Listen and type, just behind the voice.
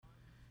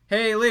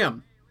Hey,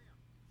 Liam.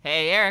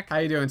 Hey, Eric. How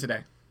you doing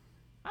today?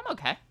 I'm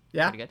okay.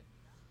 Yeah? Pretty good.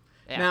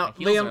 Yeah, Now, my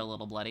heels Liam- are a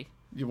little bloody.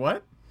 You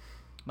what?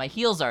 My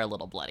heels are a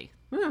little bloody.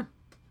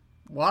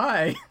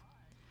 Why?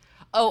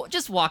 Oh,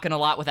 just walking a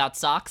lot without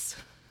socks.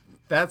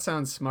 That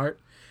sounds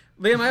smart.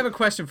 Liam, I have a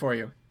question for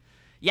you.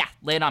 Yeah,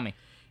 lay it on me.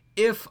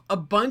 If a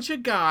bunch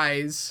of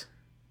guys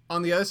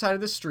on the other side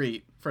of the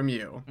street from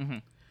you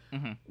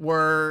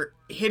were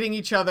hitting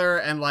each other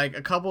and, like,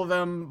 a couple of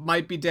them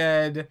might be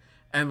dead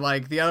and,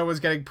 like, the other was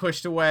getting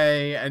pushed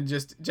away and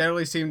just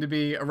generally seemed to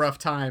be a rough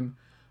time,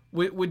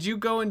 would you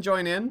go and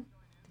join in?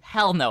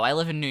 Hell no, I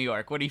live in New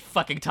York. What are you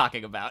fucking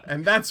talking about?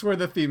 And that's where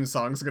the theme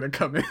song's gonna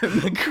come in.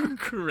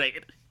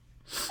 Great.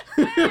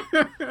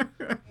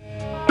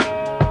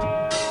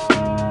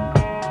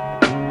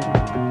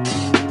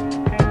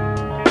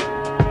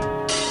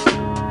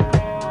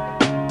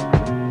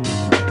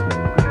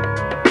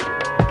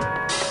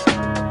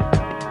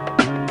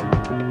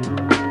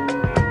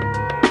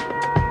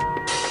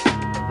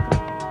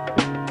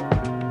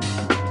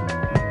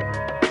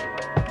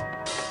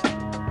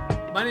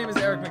 My name is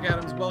Eric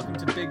McAdams. Welcome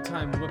to Big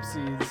Time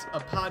Whoopsies, a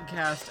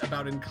podcast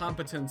about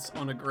incompetence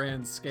on a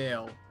grand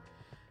scale.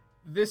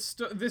 This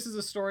is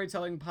a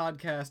storytelling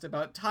podcast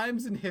about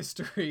times in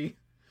history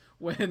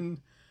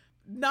when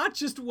not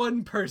just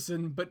one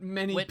person, but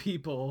many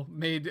people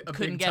made a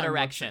Couldn't big get time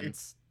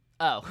erections.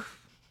 Oh,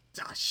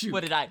 whoopsie. Ah, shoot.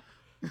 what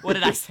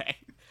did I say?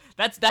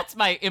 That's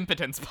my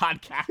impotence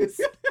podcast.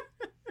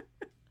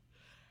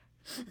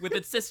 With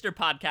its sister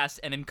podcast,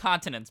 an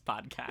incontinence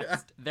podcast. Yeah.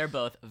 They're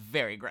both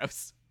very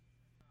gross.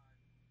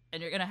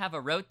 And you're gonna have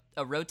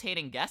a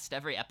rotating guest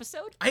every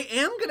episode? I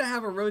am going to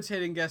have a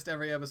rotating guest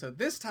every episode.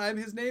 This time,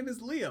 his name is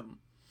Liam.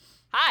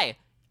 Hi,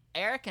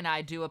 Eric and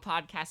I do a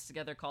podcast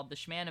together called the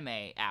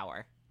Schmanime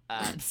Hour.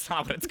 It's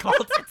not what it's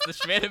called. It's the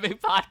Schmanime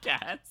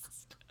Podcast.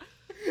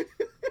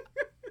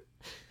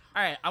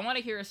 All right, I want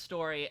to hear a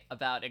story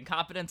about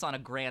incompetence on a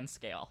grand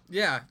scale.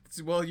 Yeah,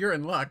 well, you're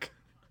in luck.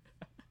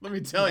 Let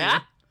me tell Yeah?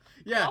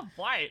 you. Yeah, Oh,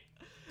 white.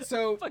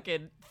 so...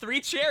 Fucking 3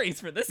 cherries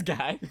for this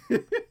guy.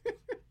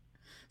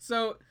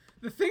 So,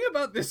 the thing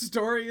about this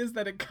story is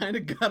that it kind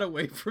of got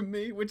away from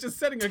me, which is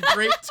setting a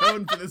great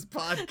tone for this It's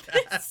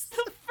podcast.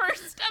 the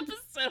first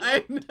episode.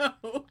 I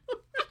know.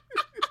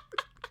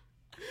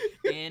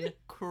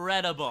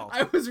 Incredible.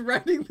 I was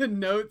writing the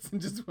notes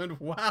and just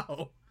went,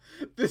 wow,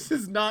 this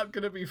is not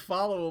going to be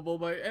followable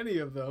by any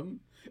of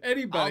them.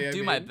 Anybody, I'll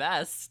do I my mean.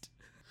 best.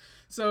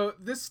 So,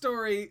 this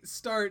story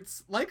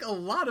starts, like a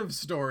lot of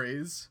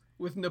stories,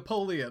 with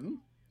Napoleon.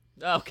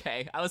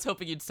 Okay, I was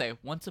hoping you'd say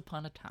once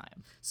upon a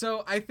time.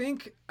 So I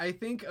think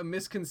a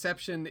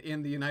misconception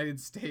in the United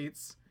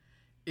States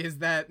is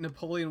that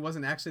Napoleon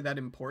wasn't actually that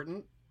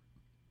important.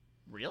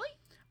 Really?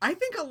 I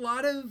think a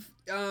lot of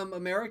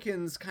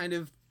Americans kind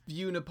of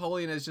view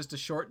Napoleon as just a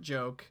short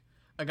joke,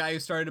 a guy who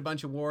started a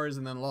bunch of wars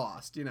and then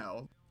lost, you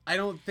know. I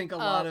don't think a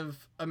lot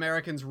of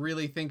Americans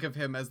really think of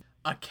him as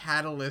a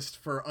catalyst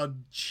for a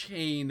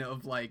chain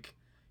of, like,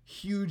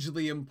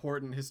 hugely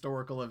important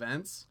historical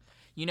events.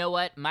 You know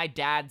what? My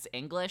dad's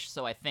English,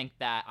 so I think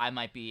that I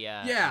might be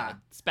Yeah. a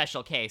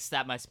special case.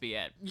 That must be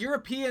it.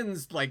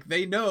 Europeans, like,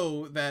 they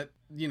know that,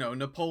 you know,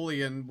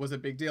 Napoleon was a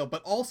big deal,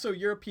 but also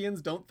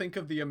Europeans don't think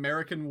of the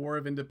American War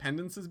of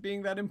Independence as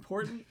being that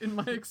important, in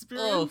my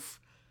experience. Oof.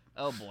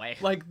 Oh boy.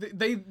 Like,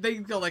 they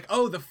go like,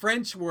 oh, the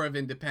French War of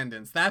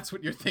Independence, that's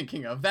what you're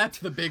thinking of. That's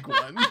the big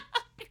one.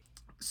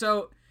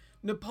 So,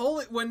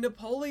 when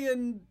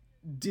Napoleon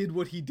did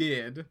what he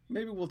did,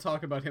 maybe we'll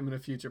talk about him in a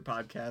future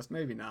podcast,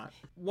 maybe not.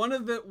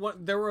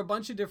 There were a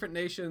bunch of different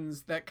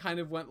nations that kind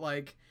of went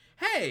like,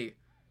 hey,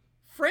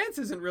 France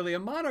isn't really a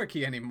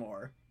monarchy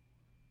anymore.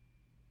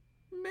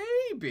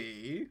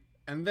 Maybe.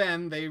 And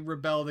then they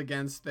rebelled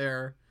against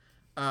their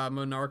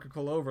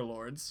monarchical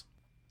overlords.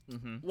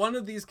 Mm-hmm. One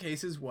of these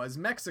cases was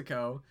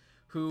Mexico,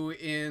 who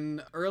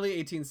in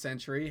early 18th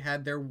century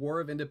had their War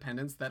of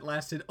Independence that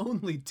lasted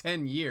only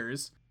 10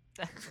 years.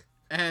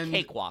 And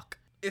Cakewalk.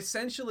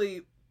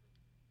 essentially,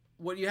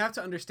 what you have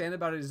to understand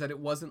about it is that it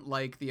wasn't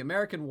like the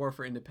American War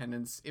for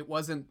Independence.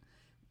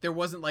 There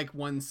wasn't like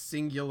one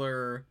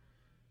singular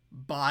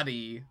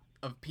body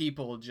of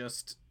people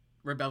just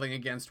rebelling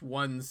against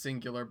one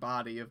singular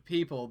body of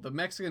people.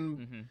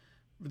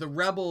 The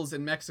rebels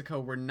in Mexico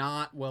were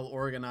not well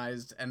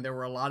organized, and there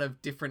were a lot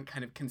of different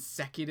kind of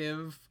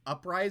consecutive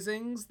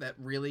uprisings that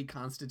really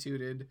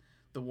constituted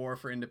the War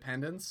for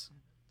Independence.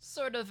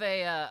 Sort of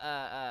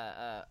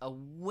a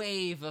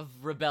wave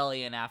of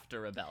rebellion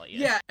after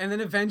rebellion. Yeah, and then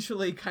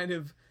eventually kind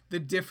of the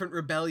different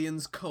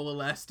rebellions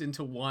coalesced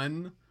into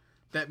one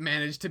that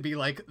managed to be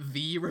like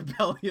the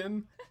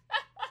rebellion.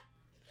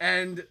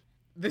 And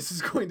this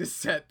is going to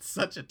set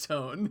such a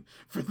tone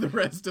for the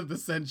rest of the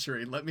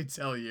century, let me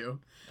tell you.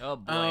 Oh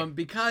boy.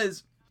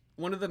 Because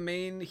one of the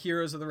main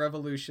heroes of the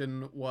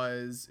revolution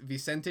was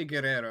Vicente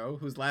Guerrero,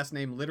 whose last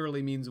name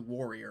literally means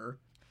warrior.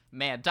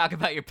 Man, talk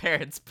about your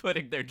parents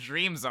putting their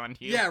dreams on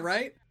you. Yeah,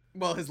 right?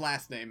 Well, his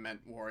last name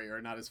meant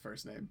warrior, not his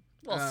first name.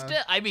 Well,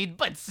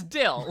 but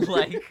still,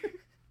 like...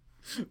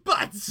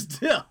 But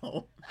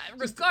still.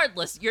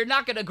 Regardless, you're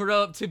not gonna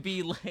grow up to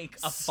be like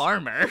a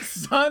farmer.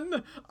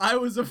 Son, I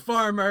was a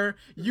farmer.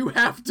 You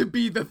have to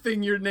be the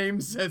thing your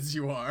name says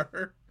you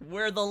are.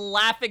 We're the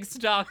laughing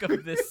stock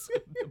of this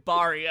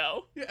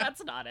barrio. Yeah.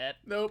 That's not it.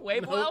 Nope.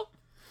 Pueblo? Nope.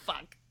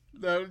 Fuck.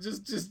 No,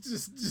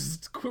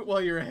 just quit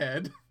while you're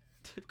ahead.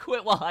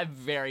 Quit while I'm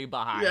very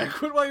behind. Yeah,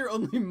 quit while you're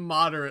only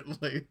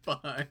moderately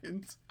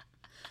behind.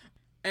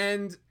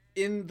 And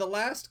in the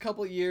last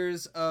couple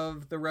years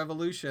of the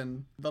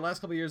revolution, the last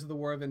couple years of the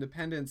War of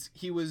Independence,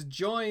 he was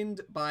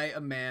joined by a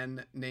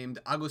man named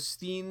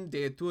Agustin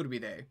de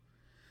Iturbide.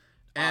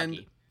 And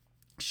Augie.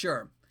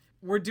 sure,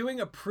 we're doing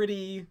a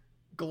pretty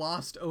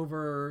glossed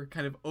over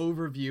kind of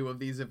overview of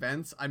these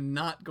events. I'm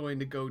not going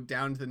to go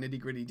down to the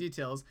nitty-gritty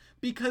details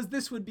because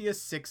this would be a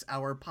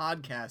 6-hour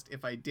podcast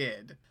if I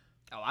did.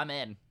 Oh, I'm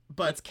in.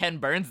 But Let's Ken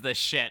Burns this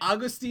shit.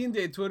 Agustin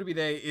de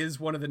Iturbide is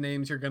one of the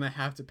names you're going to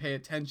have to pay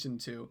attention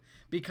to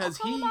because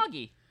I'll call him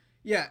Augie.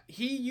 yeah,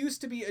 he used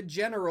to be a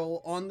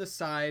general on the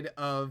side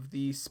of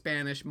the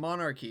Spanish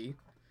monarchy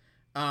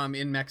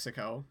in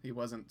Mexico. He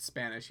wasn't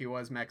Spanish, he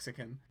was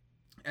Mexican.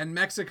 And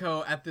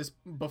Mexico at this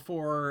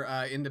before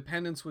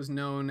independence was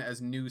known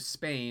as New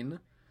Spain.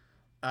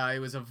 It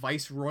was a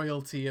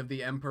viceroyalty of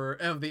the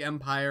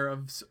empire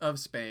of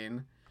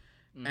Spain.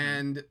 Mhm.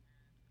 And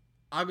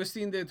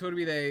Agustin de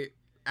Iturbide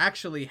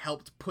actually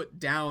helped put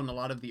down a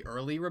lot of the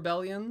early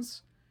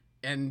rebellions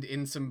and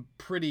in some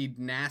pretty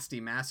nasty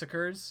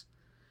massacres.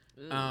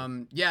 Ooh.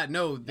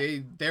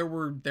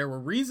 There were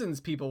reasons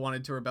people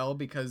wanted to rebel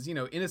because, you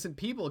know, innocent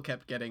people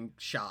kept getting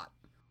shot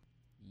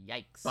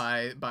Yikes.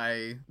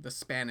 by the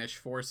Spanish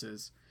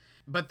forces.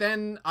 But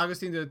then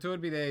Agustin de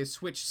Iturbide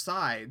switched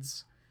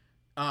sides,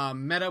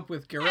 met up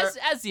with Guerrero.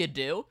 As you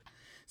do.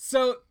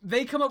 So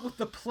they come up with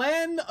the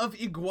Plan of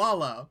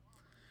Iguala,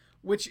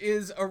 which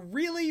is a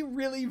really,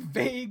 really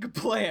vague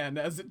plan,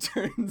 as it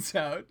turns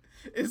out.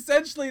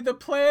 Essentially, the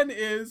plan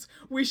is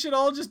we should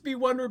all just be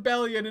one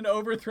rebellion and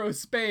overthrow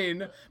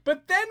Spain,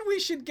 but then we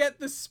should get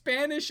the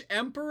Spanish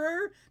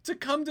emperor to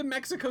come to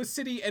Mexico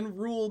City and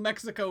rule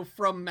Mexico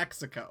from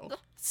Mexico.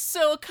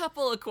 So a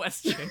couple of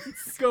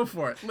questions Go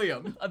for it,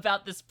 Liam.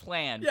 about this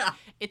plan. Yeah.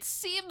 It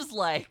seems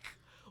like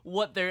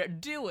what they're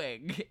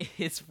doing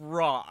is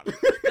wrong.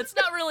 It's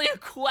not really a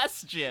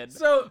question.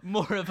 So-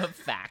 more of a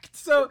fact.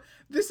 So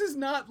this is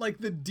not like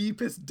the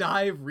deepest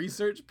dive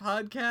research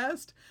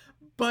podcast,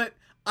 but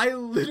I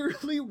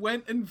literally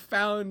went and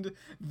found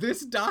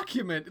this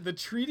document, the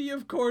Treaty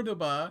of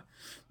Cordoba,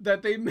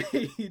 that they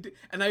made,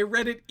 and I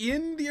read it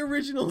in the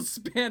original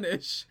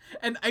Spanish,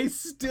 and I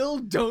still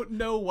don't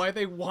know why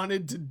they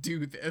wanted to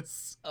do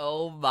this.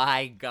 Oh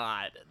my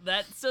god.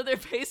 So they're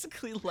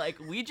basically like,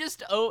 we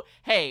just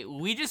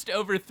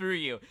overthrew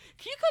you.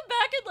 Can you come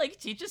back and like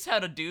teach us how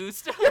to do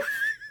stuff?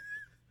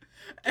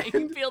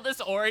 Can you feel this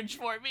orange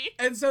for me?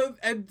 And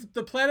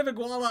the Plan of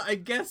Iguala, I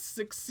guess,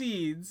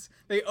 succeeds.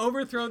 They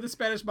overthrow the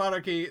Spanish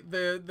monarchy.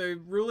 The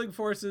ruling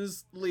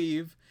forces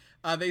leave.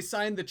 They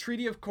sign the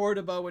Treaty of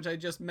Cordoba, which I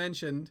just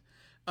mentioned,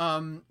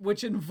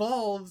 which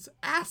involves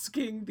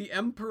asking the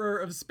Emperor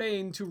of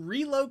Spain to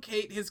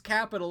relocate his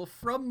capital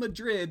from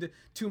Madrid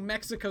to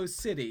Mexico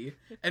City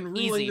and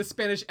ruling Easy. the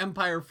Spanish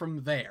Empire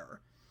from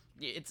there.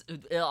 It's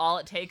all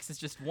it takes is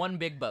just one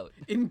big boat.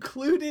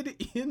 Included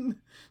in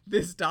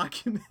this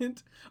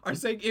document are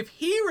saying if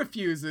he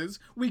refuses,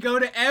 we go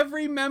to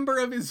every member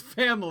of his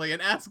family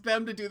and ask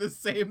them to do the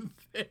same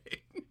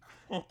thing.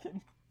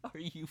 Are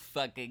you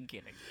fucking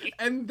kidding me?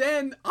 And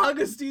then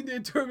Agustin de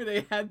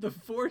Iturbide had the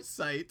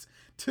foresight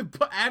to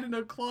add in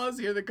a clause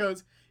here that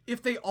goes,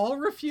 if they all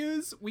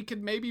refuse, we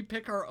could maybe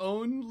pick our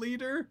own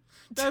leader.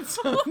 That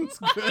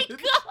sounds My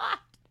good. god!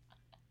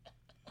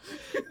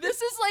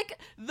 This is like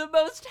the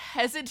most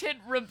hesitant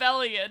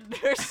rebellion.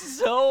 They're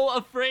so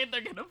afraid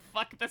they're gonna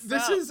fuck this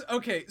This up. is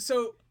okay.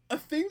 So a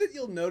thing that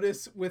you'll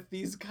notice with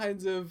these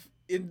kinds of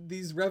in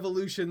these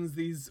revolutions,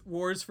 these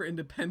wars for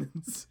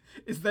independence,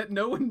 is that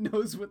no one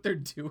knows what they're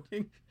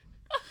doing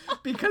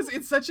because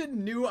it's such a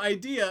new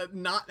idea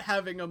not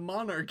having a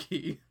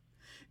monarchy,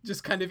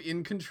 just kind of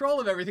in control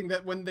of everything.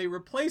 That when they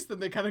replace them,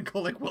 they kind of go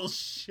like, "Well,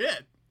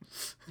 shit.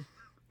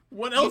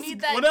 What else?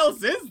 need that- What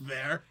else is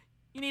there?"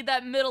 You need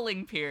that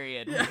middling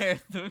period where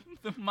the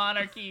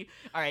monarchy,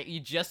 all right,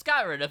 you just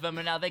got rid of them,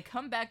 and now they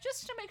come back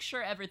just to make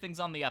sure everything's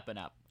on the up and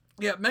up.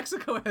 Yeah,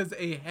 Mexico has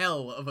a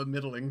hell of a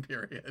middling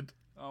period.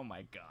 Oh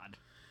my god.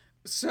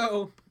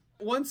 So,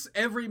 once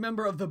every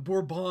member of the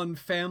Bourbon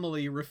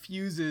family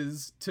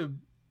refuses to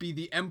be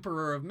the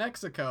Emperor of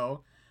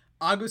Mexico,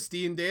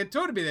 Agustin de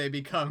Iturbide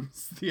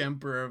becomes the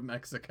Emperor of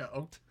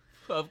Mexico.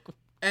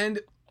 And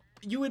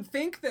you would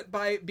think that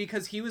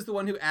because he was the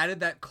one who added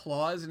that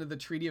clause into the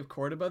Treaty of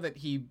Cordoba that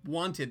he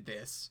wanted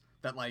this,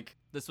 that like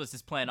This was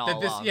his plan all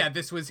that this along. yeah,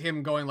 this was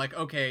him going like,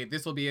 okay,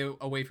 this will be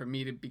a way for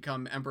me to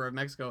become Emperor of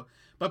Mexico.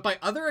 But by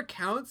other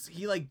accounts,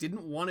 he like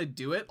didn't want to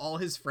do it. All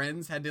his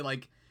friends had to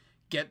like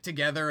get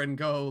together and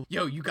go,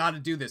 yo, you got to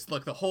do this.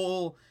 Look, the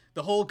whole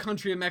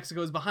country of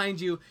Mexico is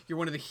behind you. You're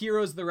one of the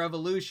heroes of the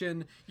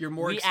revolution. You're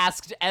more. We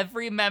asked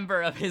every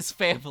member of his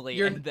family,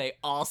 and they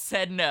all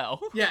said no.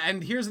 Yeah,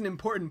 and here's an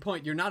important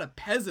point: you're not a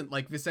peasant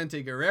like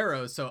Vicente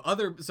Guerrero, so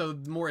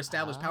more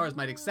established powers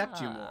might accept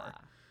you more.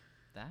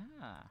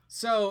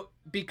 So,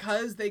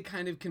 because they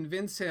kind of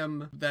convince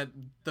him that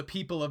the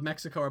people of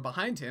Mexico are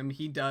behind him,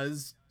 he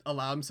does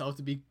allow himself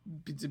to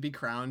be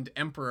crowned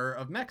Emperor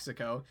of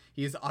Mexico.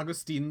 He is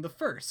Agustin the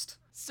First.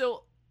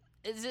 So,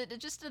 is it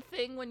just a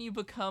thing when you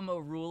become a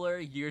ruler,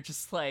 you're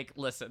just like,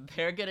 listen,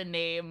 they're gonna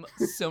name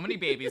so many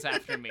babies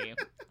after me.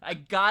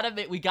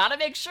 We gotta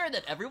make sure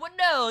that everyone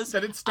knows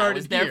that it started I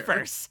was there here.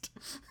 First.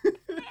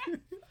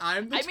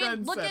 I'm the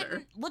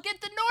trendsetter. Look at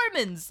the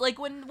Normans. Like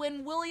when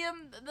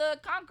William the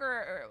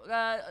Conqueror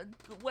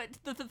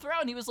went to the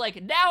throne, he was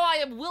like, "Now I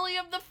am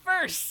William the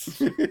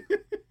First."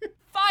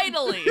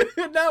 Finally.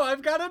 Now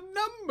I've got a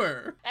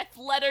number. That's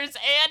letters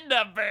and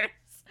numbers.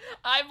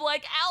 I'm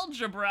like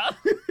algebra.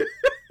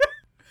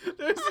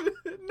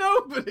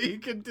 Nobody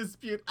can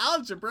dispute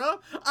algebra.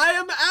 I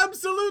am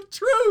absolute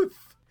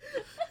truth.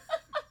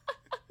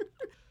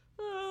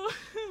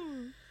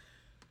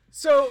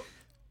 So,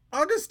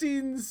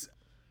 Augustine's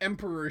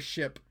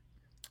emperorship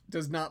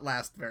does not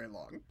last very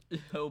long.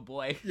 Oh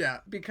boy.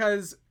 Yeah,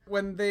 because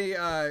when they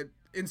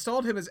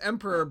installed him as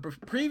emperor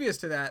previous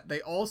to that,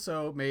 they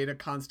also made a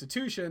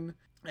constitution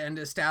and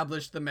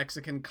established the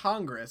Mexican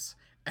Congress.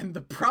 And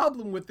the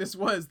problem with this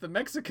was the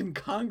Mexican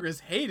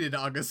Congress hated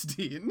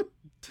Augustine.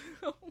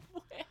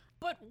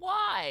 But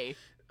why?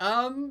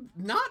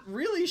 Not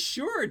really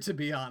sure, to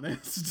be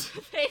honest.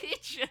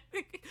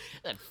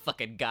 That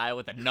fucking guy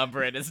with a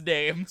number in his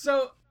name.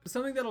 So,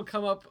 something that'll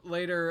come up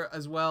later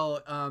as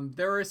well,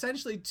 there are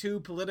essentially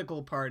two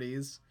political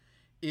parties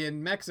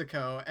in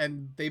Mexico,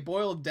 and they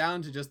boiled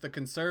down to just the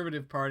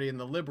Conservative Party and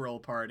the Liberal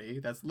Party.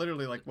 That's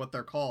literally like what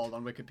they're called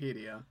on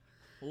Wikipedia.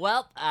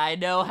 Well, I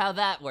know how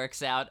that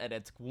works out, and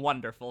it's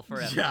wonderful for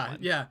everyone.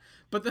 Yeah.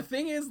 But the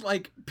thing is,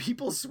 like,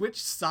 people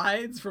switched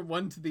sides from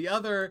one to the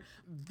other.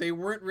 They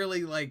weren't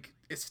really, like,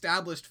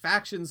 established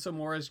factions so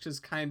more as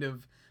just kind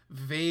of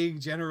vague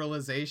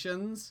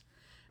generalizations.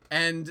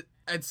 And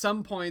at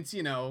some points,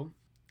 you know,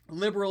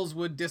 liberals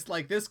would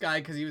dislike this guy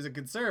because he was a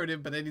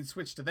conservative, but then he'd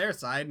switch to their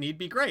side and he'd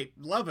be great.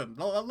 Love him.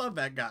 Love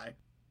that guy.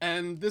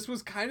 And this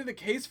was kind of the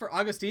case for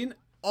Augustine.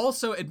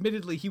 Also,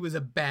 admittedly, he was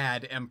a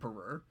bad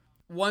emperor.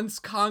 Once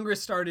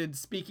Congress started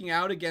speaking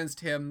out against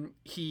him,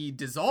 he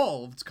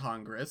dissolved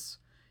Congress.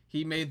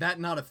 He made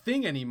that not a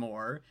thing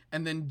anymore,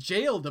 and then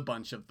jailed a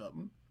bunch of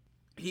them.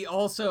 He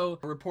also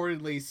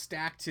reportedly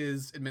stacked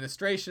his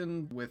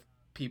administration with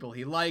people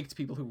he liked,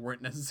 people who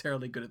weren't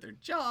necessarily good at their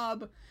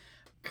job.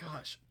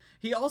 Gosh.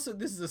 He also,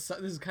 this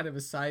is kind of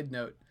a side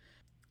note,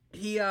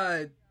 he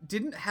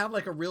didn't have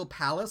like a real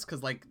palace,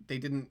 because like they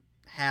didn't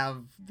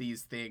have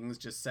these things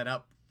just set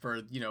up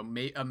for, you know,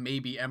 a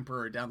maybe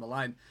emperor down the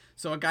line.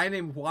 So a guy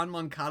named Juan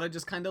Moncada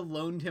just kind of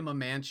loaned him a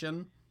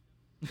mansion.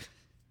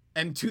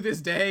 And to this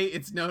day,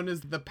 it's known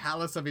as the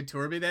Palace of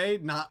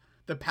Iturbide, not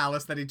the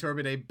palace that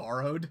Iturbide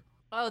borrowed.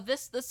 Oh,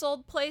 this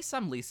old place?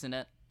 I'm leasing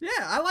it.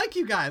 Yeah, I like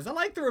you guys. I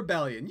like the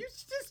rebellion. You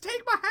just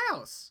take my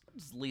house. I'm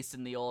just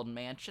leasing the old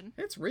mansion.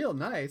 It's real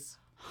nice.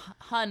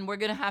 Hun, we're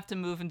gonna have to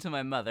move into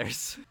my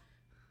mother's.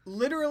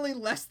 Literally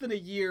less than a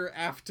year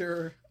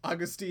after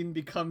Augustine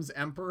becomes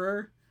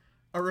emperor,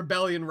 a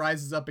rebellion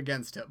rises up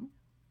against him.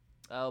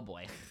 Oh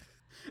boy.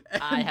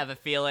 I have a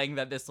feeling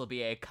that this will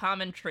be a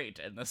common trait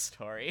in this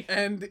story.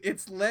 And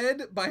it's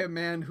led by a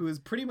man who is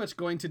pretty much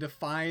going to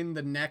define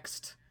the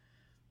next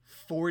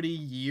 40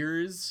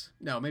 years,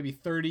 no, maybe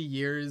 30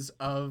 years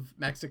of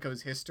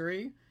Mexico's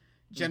history.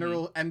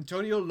 General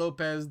Antonio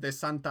Lopez de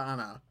Santa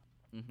Anna.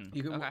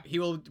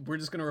 We're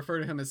just going to refer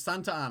to him as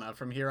Santa Anna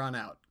from here on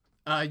out.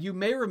 You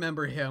may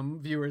remember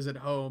him, viewers at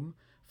home,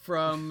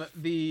 from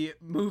the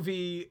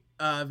movie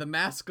The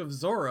Mask of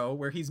Zorro,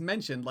 where he's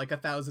mentioned like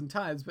 1,000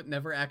 times but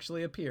never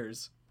actually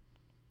appears.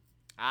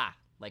 Ah,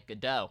 like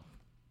Godot.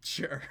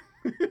 Sure.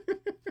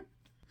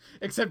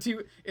 Except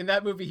in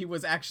that movie he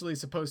was actually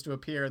supposed to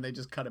appear and they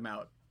just cut him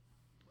out.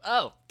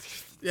 Oh.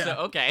 Yeah. So,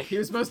 okay. He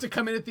was supposed to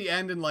come in at the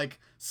end and like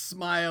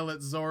smile at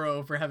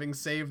Zorro for having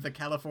saved the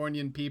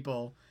Californian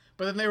people.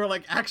 But then they were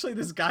like, actually,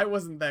 this guy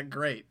wasn't that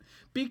great.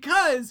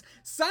 Because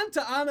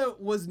Santa Anna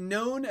was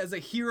known as a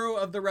hero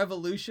of the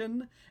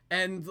revolution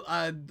and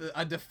a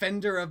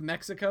defender of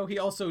Mexico. He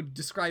also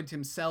described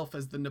himself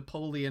as the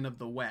Napoleon of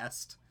the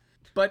West.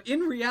 But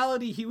in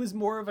reality, he was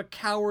more of a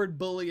coward,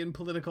 bully, and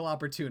political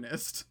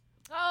opportunist.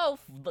 Oh,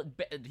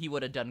 he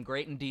would have done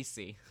great in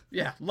DC.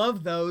 Yeah,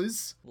 love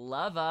those.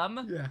 Love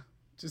 'em. Yeah,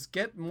 just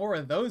get more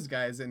of those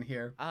guys in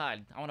here.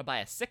 I want to buy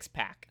a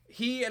 6-pack.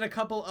 He and a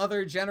couple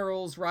other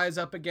generals rise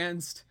up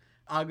against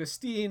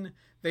Augustine.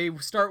 They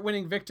start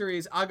winning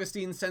victories.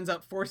 Augustine sends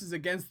out forces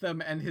against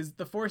them, and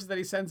the forces that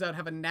he sends out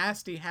have a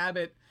nasty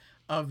habit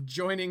of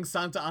joining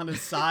Santa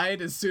Anna's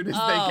side as soon as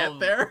they get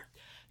there.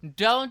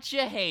 Don't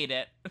you hate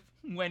it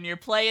when you're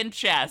playing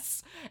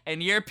chess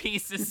and your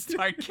pieces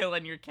start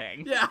killing your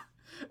king? Yeah.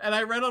 And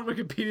I read on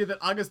Wikipedia that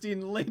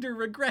Augustine later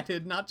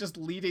regretted not just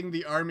leading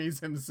the armies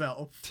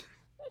himself.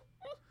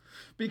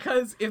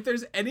 Because if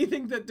there's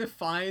anything that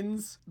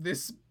defines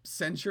this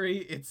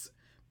century, it's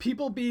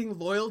people being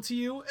loyal to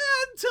you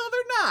until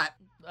they're not.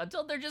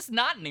 Until they're just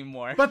not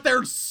anymore. But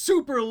they're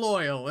super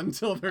loyal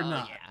until they're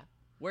not. Yeah.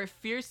 We're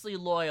fiercely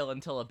loyal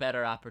until a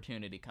better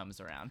opportunity comes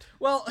around.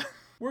 Well,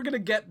 we're going to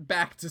get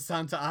back to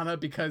Santa Anna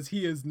because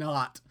he is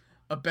not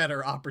a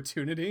better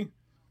opportunity.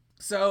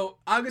 So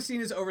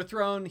Augustine is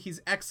overthrown. He's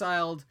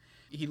exiled.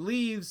 He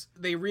leaves.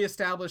 They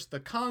reestablish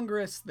the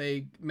Congress.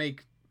 They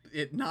make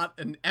it not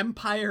an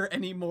empire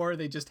anymore.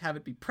 They just have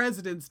it be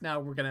presidents. Now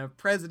we're going to have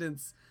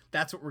presidents.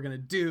 That's what we're going to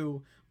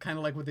do. Kind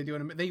of like what they do.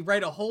 They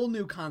write a whole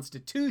new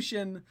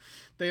constitution.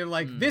 They're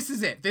like, this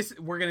is it.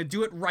 We're going to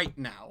do it right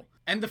now.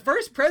 And the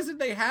first president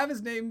they have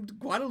is named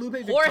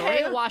Guadalupe Victoria.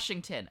 Jorge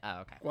Washington. Oh,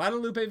 okay.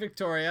 Guadalupe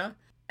Victoria.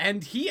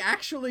 And he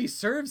actually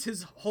serves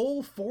his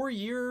whole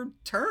 4-year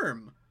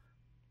term.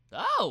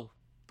 Oh.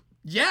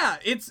 Yeah,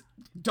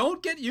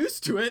 don't get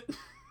used to it.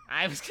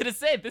 I was going to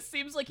say, this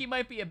seems like he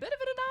might be a bit of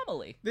an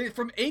anomaly.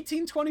 From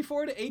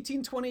 1824 to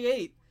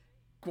 1828,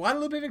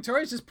 Guadalupe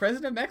Victoria is just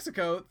president of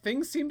Mexico.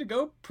 Things seem to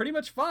go pretty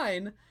much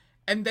fine.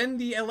 And then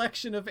the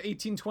election of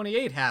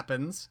 1828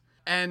 happens.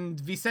 And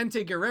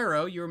Vicente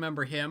Guerrero, you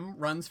remember him,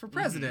 runs for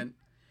president.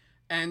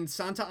 And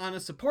Santa Anna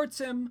supports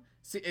him.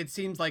 It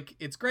seems like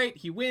it's great.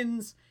 He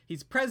wins.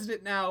 He's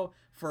president now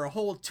for a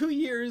whole 2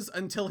 years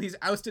until he's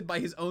ousted by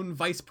his own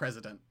vice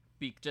president.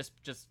 Just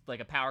like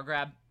a power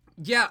grab?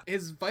 Yeah,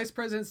 his vice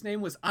president's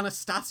name was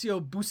Anastasio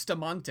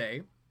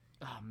Bustamante.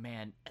 Oh,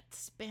 man.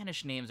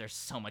 Spanish names are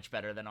so much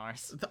better than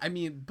ours. I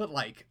mean, but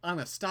like,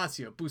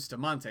 Anastasio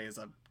Bustamante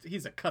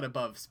he's a cut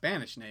above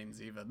Spanish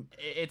names even.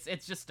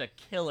 It's just a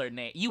killer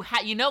name.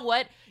 You know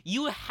what?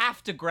 You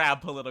have to grab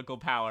political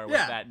power with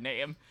that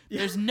name. Yeah.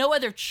 There's no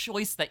other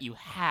choice that you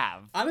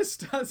have.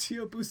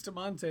 Anastasio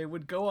Bustamante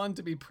would go on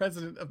to be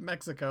president of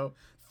Mexico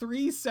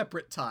 3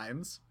 separate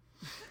times.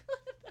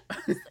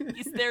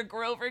 He's their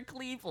Grover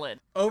Cleveland.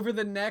 Over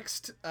the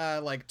next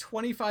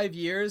 25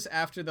 years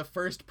after the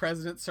first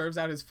president serves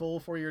out his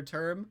full 4-year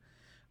term,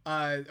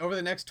 over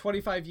the next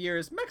 25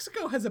 years,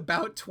 Mexico has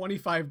about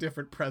 25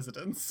 different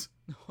presidents.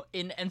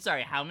 And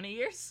sorry, how many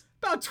years?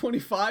 About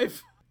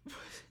 25.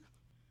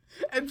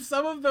 And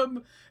some of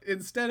them,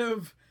 instead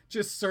of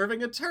just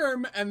serving a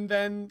term and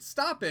then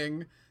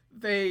stopping,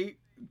 they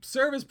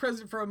serve as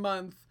president for a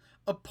month,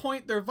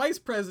 appoint their vice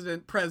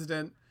president,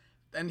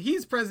 and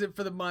he's president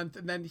for the month,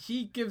 and then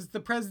he gives the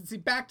presidency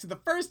back to the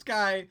first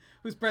guy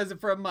who's president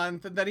for a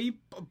month, and then he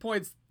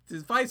appoints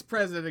his vice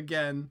president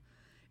again.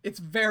 It's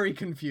very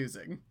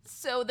confusing.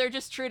 So they're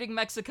just treating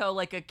Mexico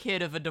like a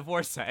kid of a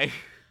divorcee.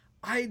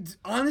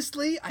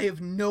 Honestly, I have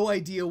no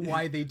idea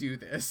why they do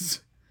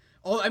this.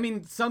 I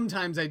mean,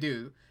 sometimes I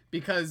do,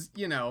 because,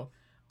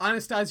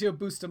 Anastasio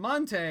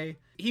Bustamante,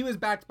 he was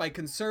backed by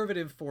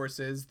conservative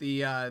forces,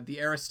 the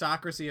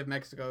aristocracy of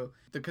Mexico.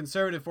 The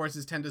conservative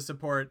forces tend to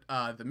support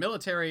the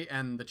military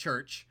and the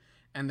church,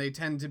 and they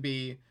tend to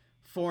be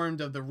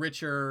formed of the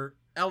richer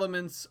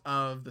elements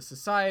of the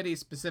society,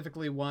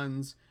 specifically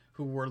ones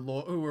who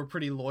were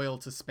pretty loyal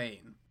to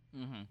Spain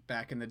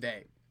back in the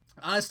day.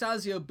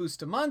 Anastasio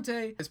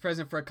Bustamante is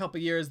president for a couple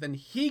years, then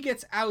he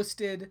gets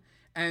ousted,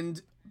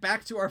 and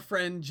back to our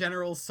friend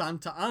General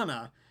Santa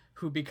Anna,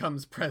 who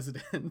becomes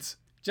president.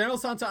 General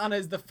Santa Anna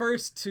is the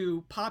first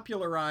to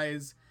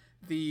popularize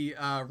the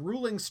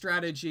ruling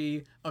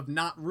strategy of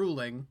not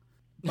ruling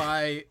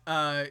by,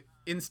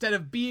 instead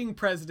of being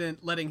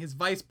president, letting his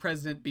vice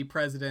president be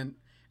president,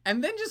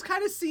 and then just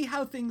kind of see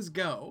how things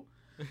go.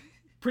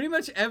 Pretty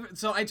much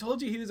so I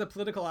told you he was a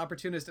political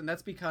opportunist, and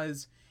that's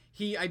because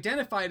he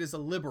identified as a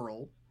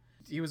liberal.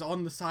 He was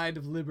on the side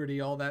of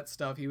liberty, all that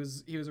stuff. He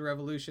was a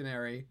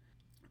revolutionary.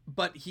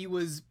 But he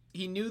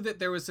knew that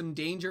there was some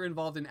danger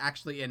involved in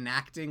actually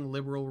enacting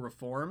liberal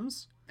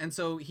reforms. And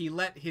so he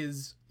let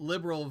his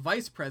liberal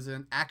vice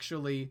president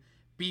actually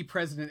be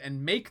president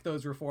and make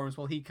those reforms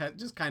while he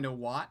just kind of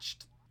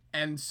watched.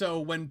 And so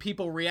when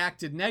people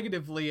reacted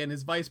negatively and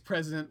his vice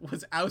president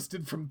was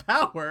ousted from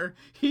power,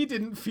 he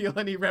didn't feel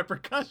any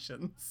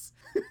repercussions.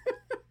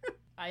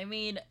 I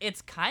mean,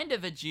 it's kind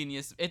of a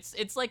genius.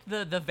 It's like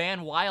the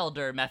Van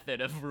Wilder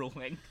method of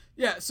ruling.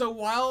 Yeah, so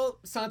while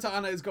Santa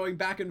Anna is going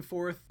back and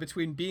forth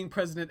between being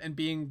president and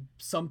being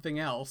something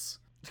else,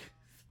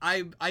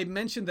 I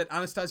mentioned that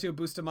Anastasio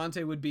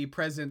Bustamante would be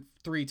president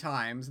 3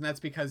 times, and that's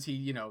because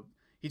he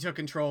took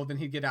control, then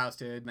he'd get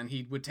ousted, then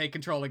he would take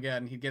control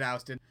again, he'd get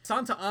ousted.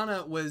 Santa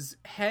Anna was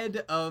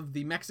head of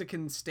the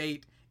Mexican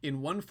state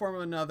in one form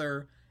or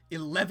another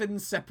 11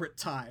 separate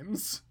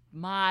times.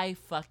 My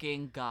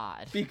fucking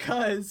God.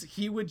 Because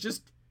he would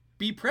just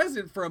be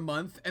president for a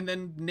month and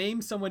then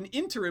name someone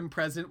interim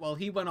president while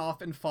he went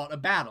off and fought a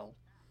battle.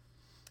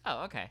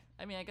 Oh, okay.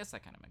 I mean, I guess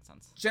that kind of makes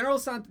sense.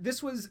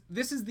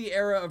 This is the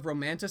era of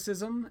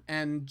Romanticism,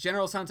 and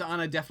General Santa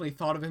Anna definitely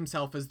thought of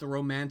himself as the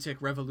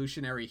romantic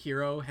revolutionary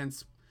hero.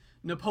 Hence,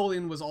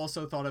 Napoleon was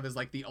also thought of as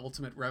like the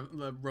ultimate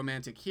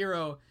romantic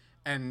hero,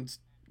 and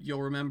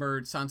you'll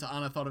remember Santa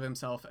Anna thought of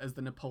himself as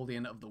the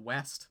Napoleon of the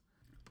West.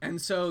 And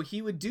so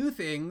he would do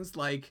things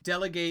like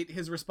delegate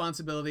his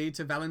responsibility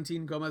to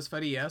Valentin Gomez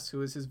Farias, who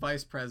was his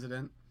vice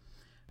president.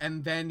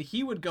 And then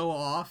he would go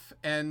off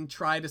and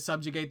try to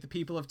subjugate the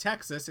people of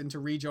Texas into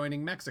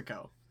rejoining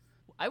Mexico.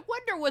 I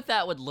wonder what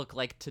that would look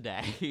like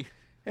today.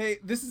 Hey,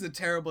 this is a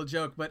terrible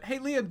joke, but hey,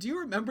 Liam, do you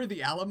remember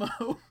the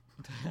Alamo?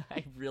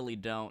 I really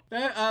don't.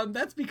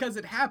 That's because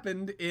it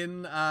happened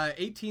in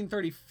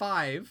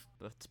 1835.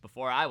 That's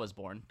before I was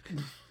born.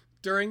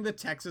 During the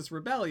Texas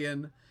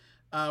Rebellion,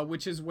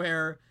 which is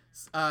where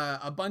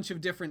a bunch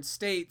of different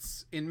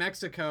states in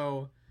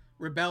Mexico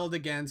rebelled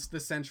against the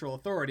central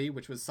authority,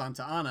 which was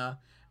Santa Anna,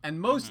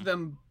 and most of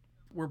them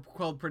were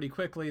quelled pretty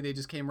quickly. They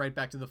just came right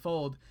back to the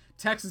fold.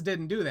 Texas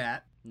didn't do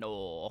that.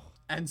 No.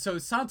 And so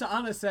Santa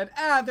Anna said,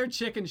 they're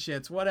chicken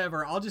shits,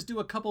 whatever. I'll just do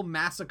a couple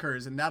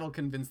massacres and that'll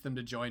convince them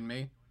to join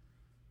me.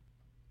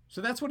 So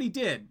that's what he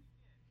did.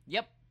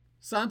 Yep.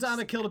 Santa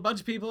Anna killed a bunch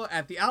of people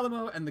at the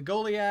Alamo and the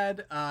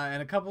Goliad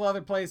and a couple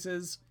other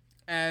places.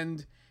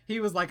 And he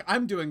was like,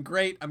 I'm doing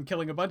great. I'm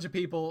killing a bunch of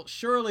people.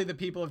 Surely the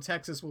people of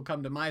Texas will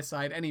come to my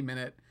side any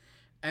minute.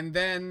 And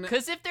then...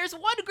 Because if there's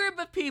one group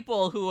of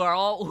people who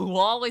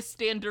always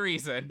stand to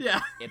reason,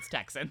 yeah, it's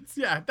Texans.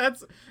 Yeah,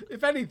 that's...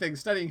 If anything,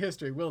 studying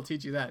history will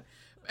teach you that.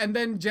 And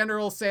then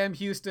General Sam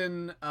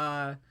Houston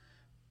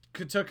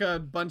took a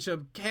bunch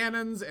of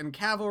cannons and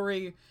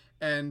cavalry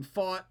and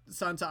fought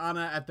Santa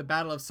Anna at the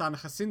Battle of San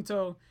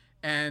Jacinto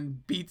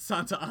and beat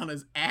Santa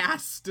Anna's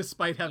ass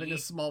despite having a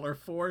smaller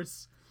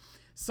force.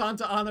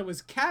 Santa Anna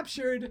was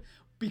captured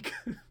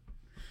because...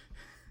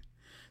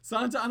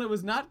 Santa Anna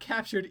was not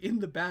captured in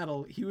the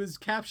battle. He was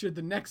captured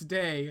the next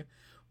day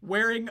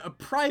wearing a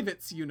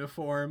private's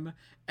uniform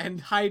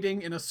and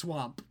hiding in a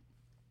swamp.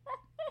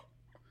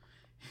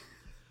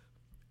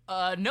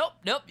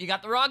 Nope, you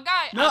got the wrong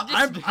guy. No,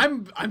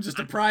 I'm just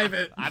a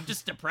private. I'm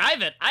just a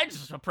private. I'm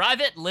just a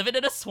private living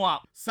in a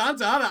swamp.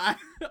 Santa Anna,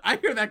 I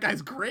hear that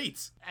guy's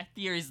great. That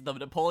theory's the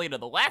Napoleon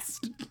of the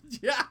West.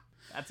 Yeah.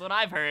 That's what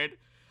I've heard.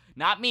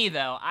 Not me,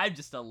 though. I'm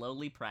just a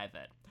lowly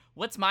private.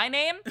 What's my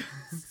name?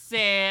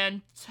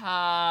 Santa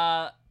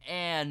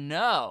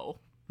Anno.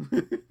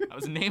 I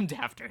was named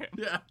after him.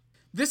 Yeah.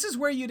 This is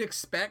where you'd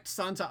expect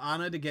Santa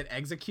Anna to get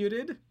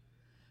executed,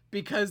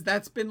 because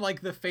that's been like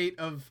the fate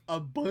of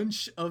a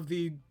bunch of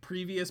the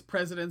previous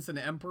presidents and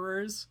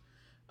emperors,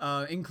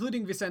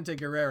 including Vicente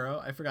Guerrero.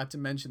 I forgot to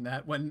mention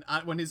that. When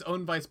his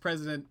own vice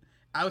president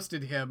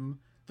ousted him,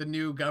 the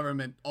new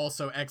government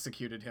also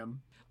executed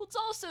him. Well, it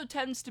also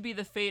tends to be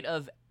the fate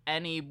of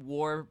any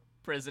war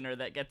prisoner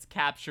that gets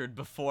captured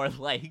before,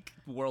 like,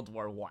 World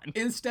War I.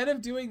 Instead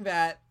of doing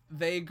that,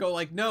 they go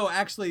like, no,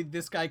 actually,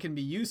 this guy can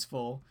be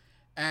useful.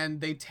 And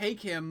they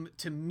take him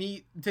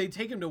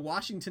to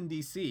Washington,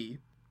 D.C.,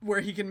 where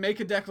he can make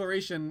a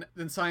declaration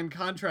and sign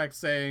contracts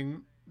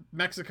saying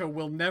Mexico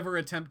will never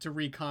attempt to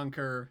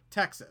reconquer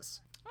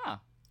Texas. Huh.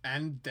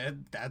 And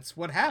that's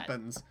what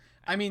happens.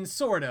 I mean,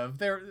 sort of.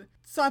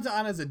 Santa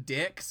Anna's a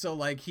dick, so,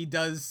 like, he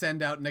does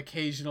send out an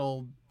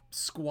occasional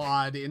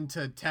squad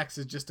into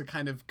Texas just to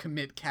kind of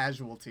commit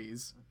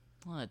casualties.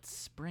 Well, it's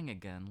spring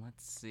again.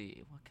 Let's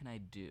see. What can I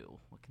do?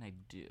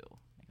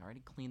 I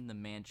already cleaned the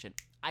mansion.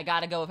 I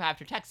gotta go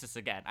after Texas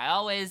again.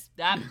 It's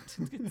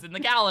in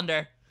the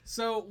calendar.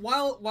 So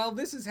while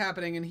this is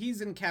happening and he's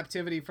in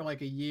captivity for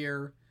like a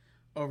year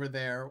over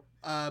there,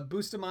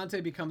 Bustamante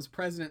becomes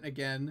president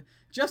again,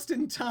 just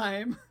in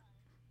time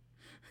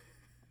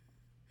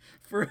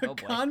for a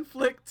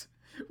conflict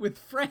with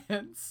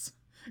France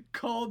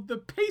called the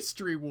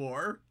Pastry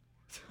War.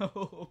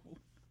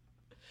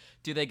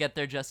 Do they get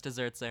their just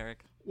desserts,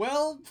 Eric?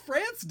 Well,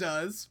 France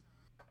does.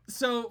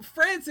 So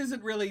France is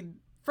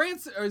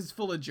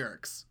full of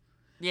jerks.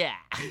 Yeah.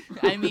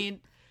 I mean,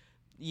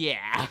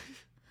 yeah.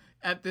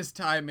 At this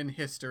time in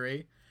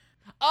history.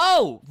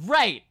 Oh,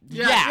 right.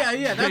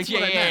 Yeah. That's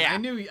what I meant. Yeah. I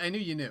knew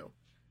you knew.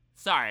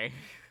 Sorry.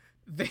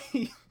 I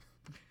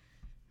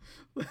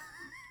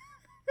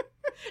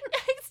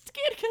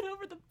can't get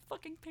over the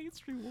fucking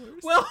pastry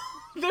wars. Well,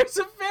 there's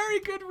a very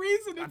good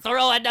reason.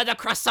 Throw another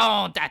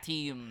croissant at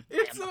him.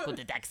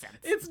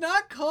 It's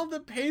not called the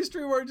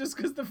pastry war just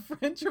because the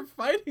French are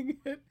fighting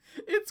it.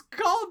 It's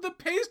called the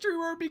pastry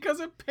war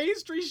because a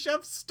pastry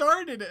chef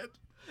started it.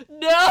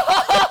 No!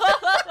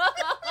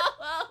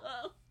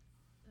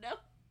 No.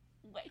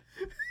 Wait.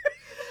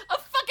 A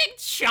fucking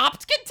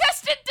Chopped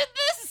contestant did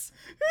this?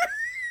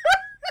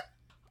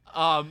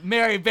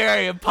 Mary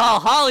Berry and Paul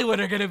Hollywood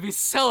are gonna be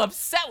so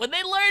upset when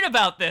they learn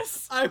about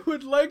this. I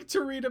would like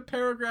to read a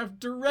paragraph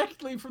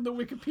directly from the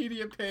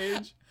Wikipedia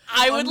page.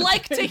 I would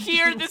like to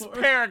hear this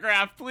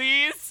paragraph,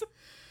 please.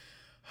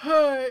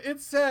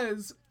 It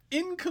says,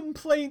 in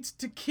complaint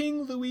to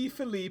King Louis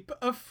Philippe,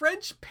 a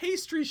French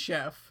pastry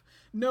chef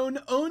known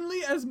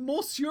only as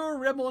Monsieur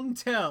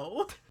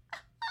Remontel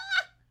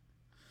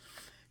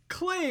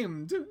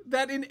claimed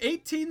that in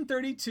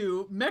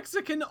 1832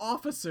 Mexican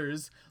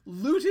officers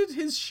looted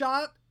his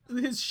shop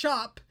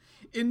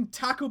in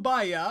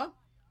Tacubaya,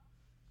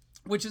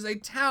 which is a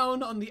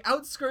town on the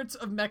outskirts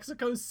of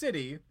Mexico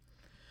City,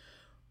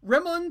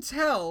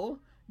 Remontel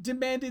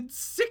demanded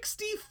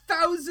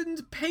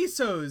 60,000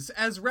 pesos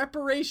as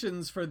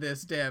reparations for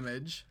this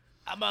damage.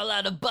 I'm all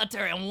out of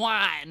butter and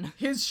wine.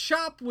 His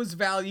shop was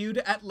valued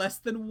at less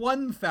than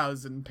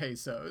 1,000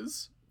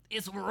 pesos.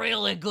 It's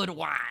really good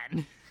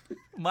wine.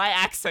 My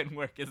accent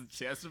work is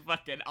just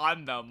fucking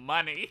on the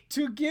money.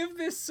 To give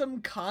this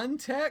some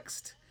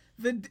context,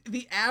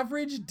 the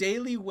average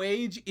daily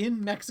wage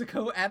in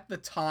Mexico at the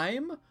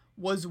time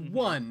was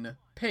 1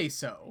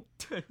 peso.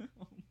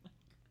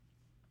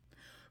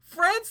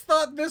 France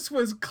thought this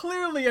was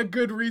clearly a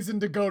good reason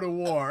to go to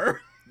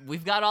war.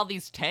 We've got all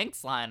these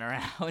tanks lying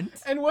around.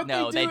 And what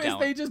No, they do is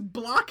they just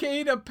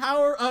blockade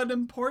an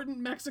important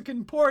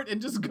Mexican port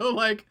and just go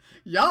like,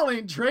 y'all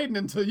ain't trading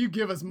until you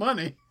give us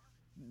money.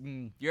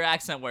 Your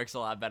accent works a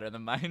lot better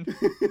than mine.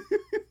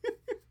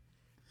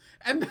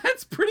 And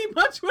that's pretty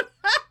much what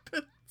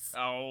happens.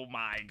 Oh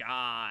my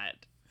god.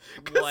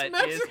 'Cause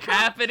What is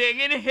happening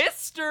in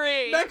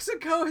history?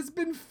 Mexico has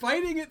been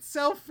fighting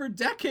itself for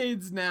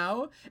decades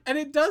now, and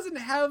it doesn't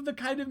have the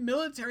kind of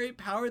military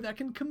power that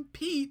can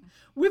compete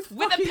with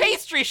a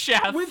pastry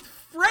chef! With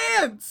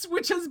France,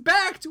 which has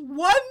backed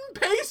one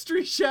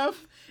pastry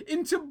chef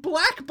into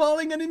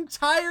blackballing an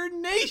entire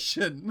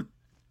nation.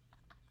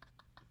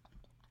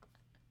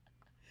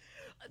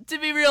 To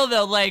be real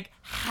though, like,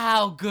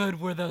 how good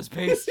were those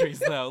pastries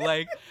though?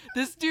 Like,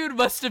 this dude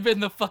must have been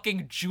the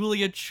fucking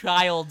Julia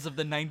Childs of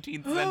the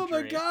 19th century. Oh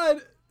my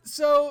god.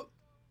 So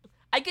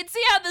I can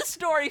see how this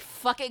story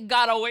fucking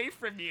got away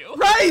from you.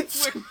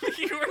 Right!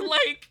 You were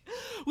like,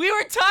 we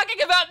were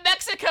talking about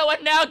Mexico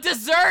and now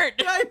dessert!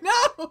 I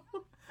know!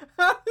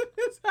 How did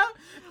this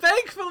happen?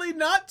 Thankfully,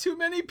 not too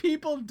many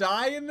people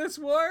die in this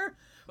war.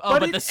 Oh,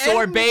 but the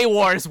sorbet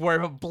wars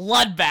were a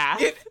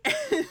bloodbath. It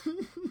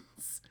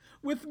ends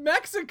with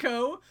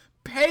Mexico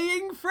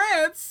paying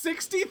France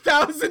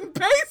 60,000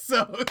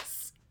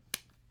 pesos.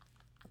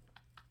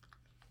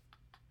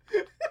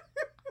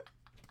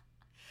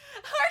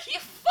 Are you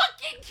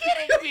fucking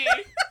kidding me?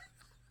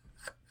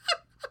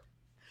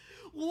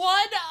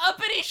 One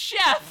uppity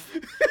chef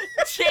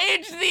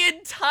changed the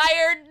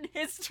entire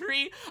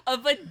history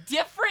of a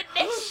different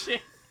nation.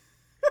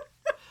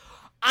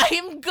 I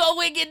am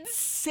going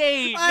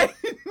insane. I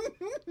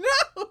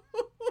know.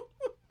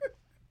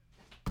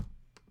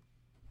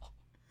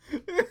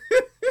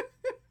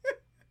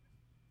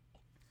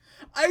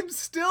 I'm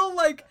still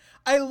like,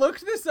 I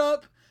looked this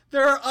up.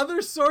 There are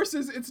other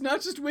sources. It's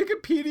not just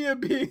Wikipedia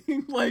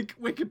being like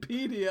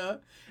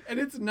Wikipedia, and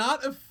it's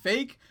not a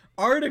fake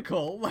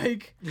article.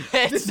 Like,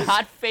 It's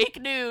not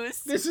fake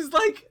news. this is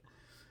like,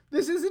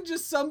 this isn't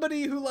just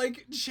somebody who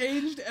like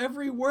changed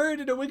every word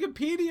in a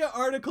Wikipedia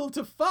article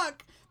to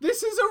fuck.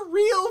 This is a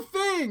real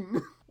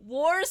thing.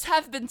 Wars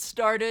have been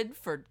started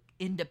for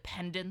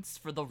independence,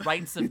 for the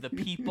rights of the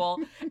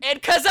people,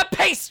 and because a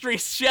pastry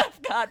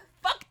chef got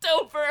fucked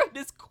over on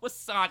his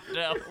croissant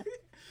dough.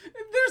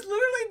 There's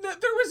literally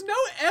there was no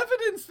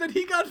evidence that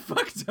he got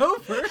fucked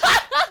over.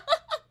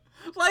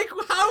 Like,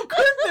 how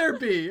could there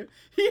be?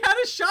 He had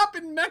a shop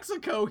in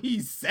Mexico, he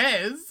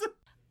says.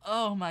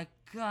 Oh my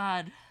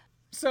god.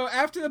 So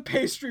after the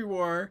pastry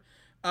war,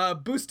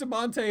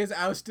 Bustamante is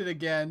ousted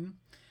again,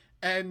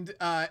 and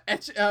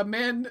a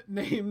man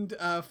named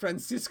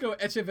Francisco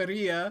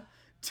Echeverria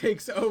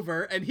takes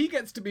over, and he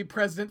gets to be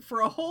president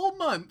for a whole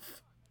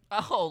month.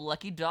 Oh,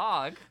 lucky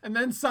dog. And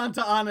then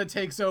Santa Anna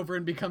takes over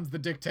and becomes the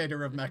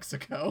dictator of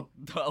Mexico.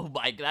 Oh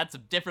my, that's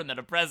different than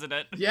a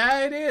president. Yeah,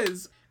 it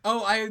is.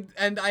 Oh, I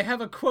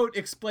have a quote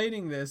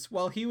explaining this.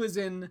 While he was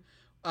in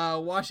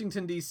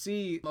Washington,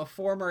 D.C., a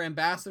former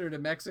ambassador to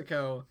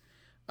Mexico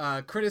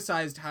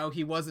criticized how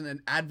he wasn't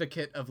an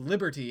advocate of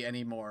liberty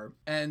anymore.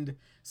 And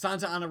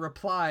Santa Anna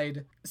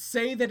replied,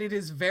 "Say that it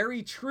is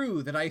very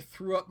true that I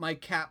threw up my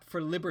cap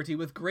for liberty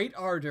with great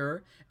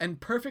ardor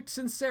and perfect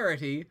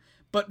sincerity,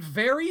 but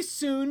very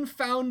soon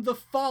found the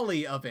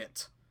folly of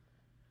it.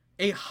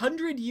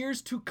 100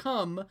 years to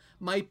come,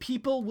 my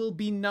people will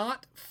be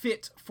not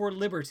fit for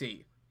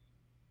liberty.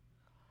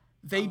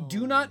 They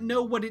do not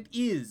know what it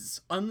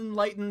is,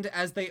 unenlightened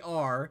as they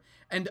are,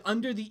 and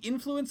under the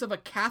influence of a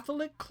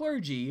Catholic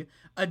clergy,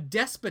 a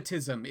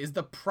despotism is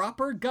the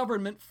proper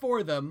government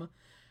for them,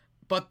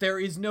 but there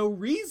is no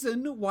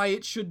reason why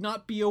it should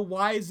not be a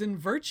wise and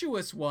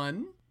virtuous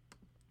one."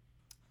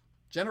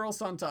 General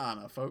Santa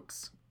Anna,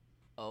 folks.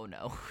 Oh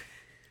no.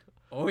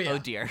 Oh yeah. Oh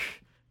dear.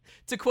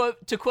 To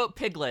quote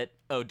Piglet,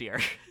 oh dear.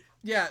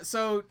 Yeah,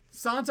 so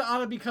Santa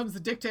Anna becomes the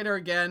dictator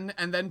again,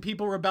 and then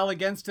people rebel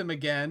against him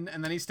again,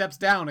 and then he steps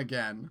down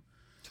again.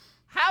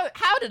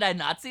 How did I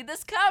not see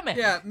this coming?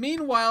 Yeah,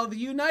 meanwhile, the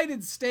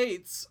United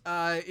States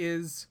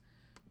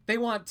they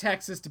want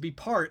Texas to be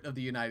part of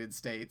the United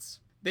States.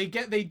 They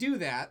do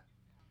that.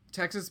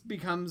 Texas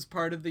becomes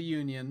part of the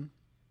Union.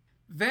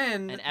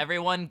 Then, And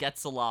everyone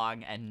gets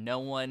along and no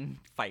one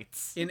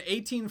fights. in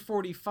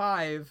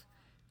 1845,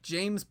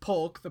 James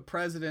Polk, the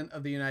president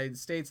of the United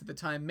States at the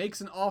time, makes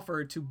an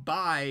offer to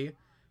buy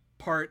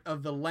part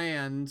of the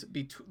land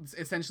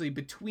essentially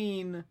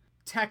between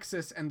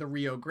Texas and the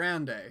Rio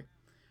Grande.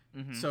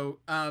 Mm-hmm. So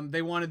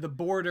they wanted the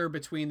border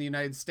between the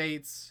United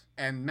States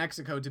and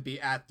Mexico to be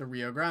at the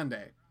Rio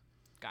Grande.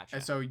 Gotcha.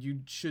 And so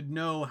you should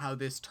know how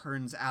this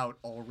turns out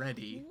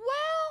already.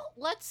 Well,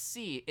 let's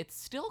see. It's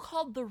still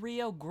called the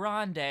Rio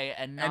Grande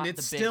and not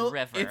it's the still, big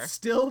river. It's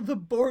still the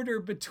border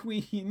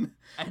between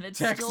and it's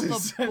Texas still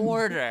the and-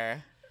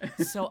 border.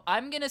 So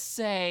I'm going to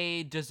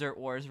say Desert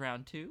Wars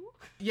Round 2.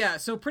 Yeah,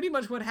 so pretty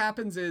much what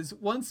happens is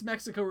once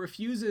Mexico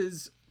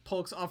refuses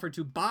Polk's offer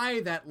to buy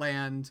that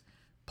land,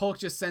 Polk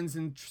just sends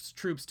in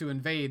troops to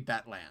invade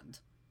that land.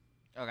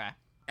 Okay.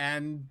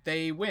 And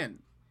they win.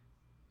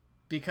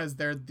 Because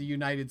they're the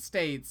United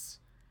States,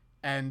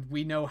 and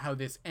we know how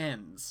this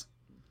ends.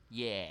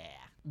 Yeah.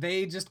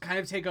 They just kind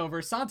of take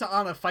over. Santa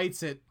Anna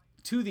fights it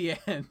to the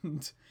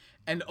end,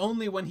 and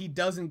only when he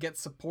doesn't get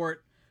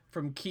support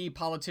from key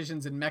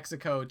politicians in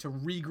Mexico to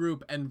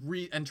regroup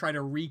and try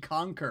to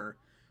reconquer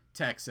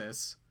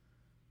Texas,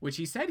 which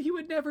he said he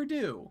would never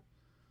do,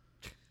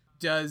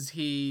 does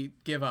he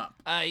give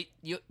up.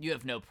 You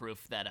have no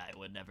proof that I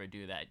would never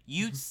do that.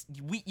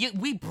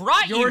 We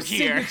brought Your you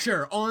here.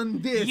 signature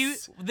on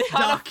this on a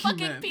document.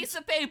 fucking piece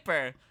of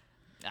paper.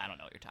 I don't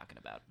know what you're talking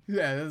about.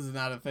 Yeah, this is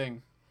not a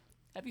thing.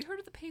 Have you heard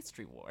of the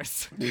pastry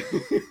wars?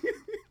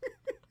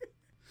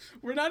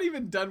 We're not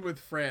even done with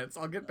France.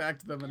 I'll get back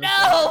to them in a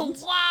No,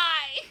 second.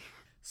 why?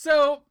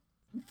 So,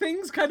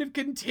 things kind of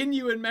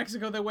continue in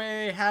Mexico the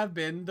way they have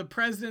been. The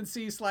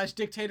presidency /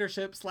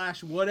 dictatorship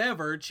 /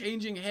 whatever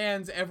changing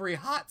hands every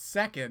hot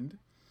second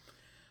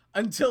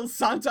until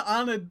Santa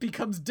Anna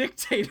becomes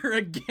dictator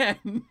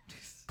again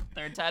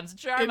Third time's a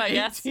charm, in I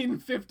guess.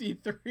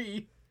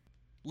 1853.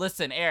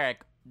 Listen,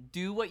 Eric,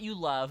 do what you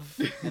love,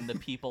 and the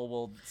people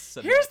will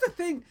submit. Here's the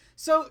thing.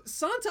 So,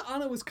 Santa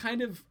Anna was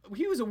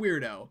he was a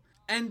weirdo.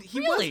 And he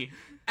Really? was,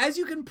 as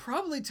you can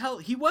probably tell,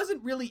 he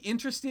wasn't really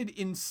interested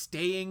in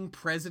staying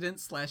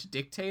president /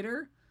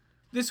 dictator.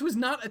 This was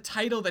not a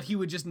title that he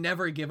would just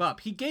never give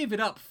up. He gave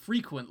it up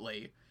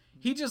frequently.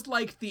 He just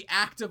liked the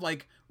act of,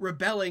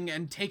 rebelling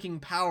and taking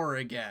power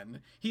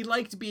again. He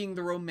liked being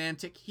the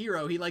romantic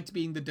hero. He liked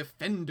being the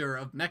defender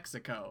of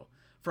Mexico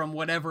from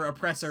whatever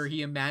oppressor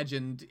he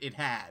imagined it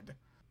had.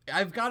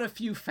 I've got a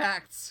few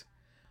facts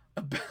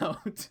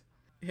about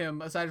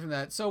him aside from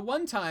that. So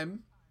one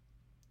time,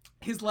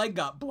 his leg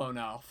got blown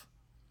off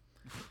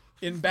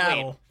in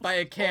battle by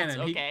a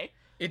cannon. Okay.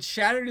 It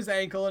shattered his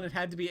ankle and it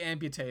had to be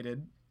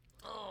amputated.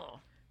 Oh.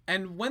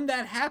 And when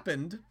that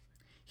happened,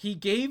 he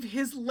gave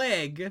his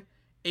leg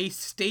a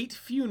state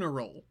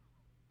funeral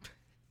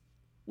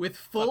with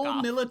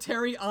full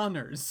military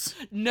honors.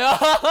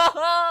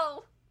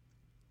 No!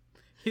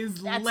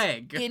 His That's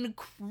leg.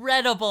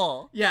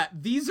 incredible. Yeah,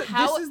 this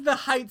How- is the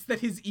heights that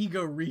his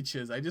ego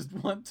reaches. I just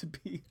want to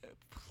be...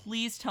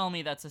 Please tell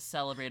me that's a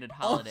celebrated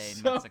holiday in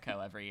Also,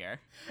 Mexico every year.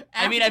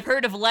 I mean, I've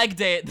heard of Leg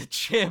Day at the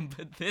gym,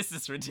 but this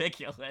is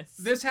ridiculous.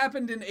 This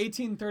happened in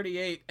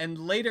 1838, and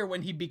later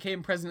when he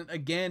became president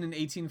again in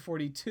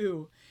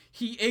 1842,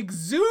 he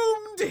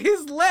exhumed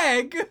his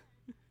leg,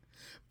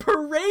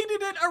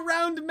 paraded it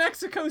around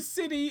Mexico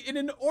City in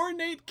an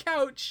ornate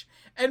couch,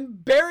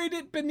 and buried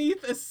it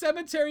beneath a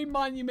cemetery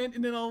monument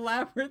in an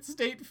elaborate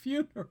state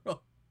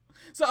funeral.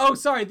 So,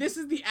 sorry, this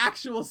is the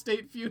actual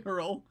state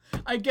funeral.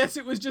 I guess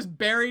it was just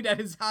buried at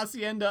his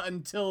hacienda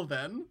until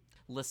then.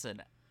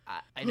 Listen,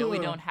 I know we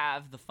don't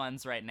have the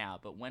funds right now,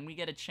 but when we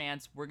get a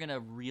chance, we're going to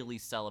really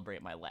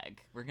celebrate my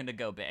leg. We're going to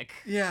go big.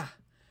 Yeah.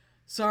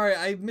 Sorry,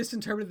 I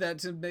misinterpreted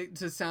that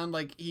to sound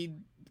like he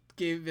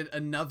gave it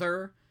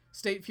another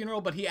state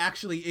funeral, but he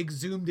actually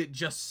exhumed it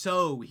just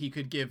so he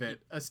could give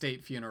it a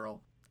state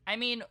funeral. I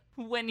mean,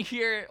 when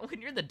you're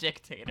the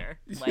dictator,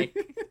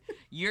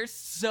 you're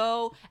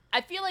so...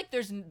 I feel like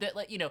there's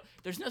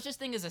no such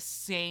thing as a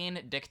sane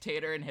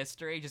dictator in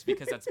history, just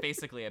because that's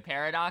basically a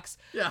paradox.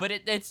 Yeah. But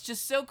it's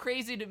just so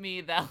crazy to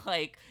me that,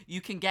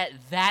 you can get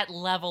that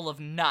level of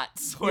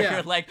nuts where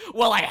you're like,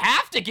 well, I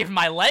have to give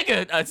my leg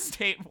a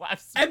state...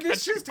 And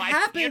this just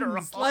happens.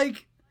 Funeral.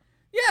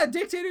 Yeah,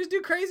 dictators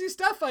do crazy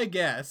stuff, I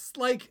guess.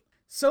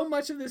 So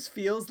much of this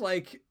feels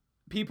like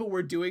people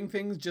were doing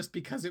things just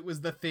because it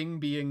was the thing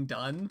being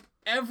done.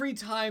 Every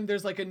time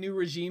there's a new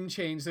regime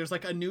change, there's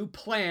a new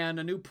plan,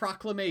 a new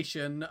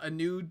proclamation, a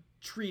new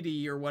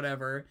treaty or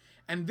whatever.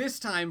 And this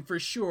time, for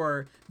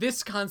sure,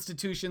 this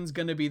constitution's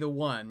gonna be the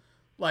one.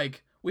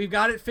 We've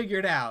got it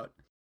figured out.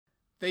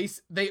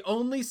 They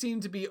only seem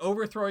to be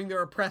overthrowing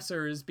their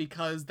oppressors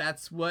because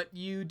that's what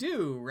you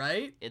do,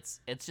 right? It's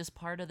just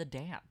part of the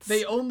dance.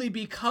 They only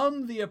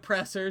become the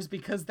oppressors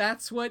because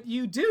that's what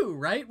you do,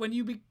 right? When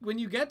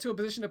you get to a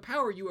position of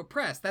power, you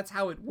oppress. That's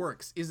how it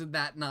works. Isn't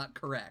that not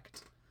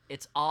correct?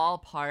 It's all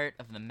part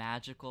of the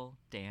magical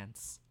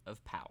dance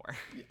of power.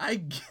 I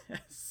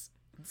guess.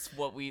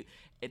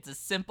 It's a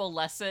simple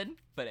lesson,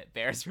 but it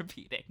bears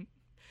repeating.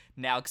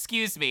 Now,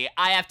 excuse me,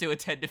 I have to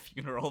attend a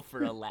funeral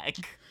for a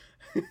leg.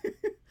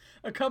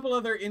 A couple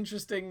other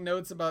interesting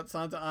notes about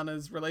Santa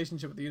Anna's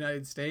relationship with the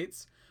United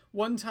States.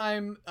 One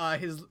time,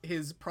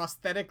 his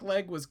prosthetic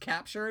leg was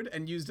captured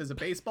and used as a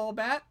baseball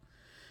bat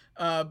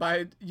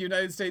by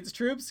United States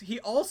troops. He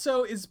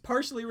also is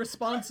partially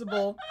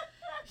responsible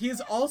He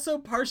is also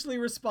partially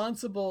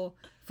responsible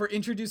for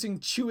introducing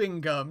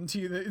chewing gum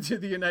to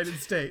the United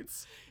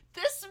States.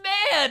 This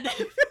man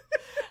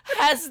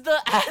has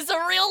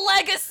a real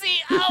legacy.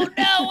 Oh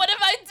no, what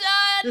have I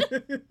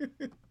done?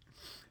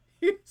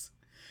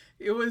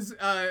 It was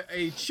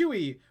a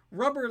chewy,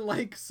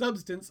 rubber-like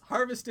substance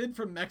harvested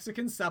from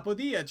Mexican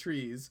sapodilla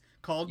trees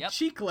called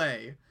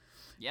chicle.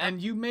 Yep.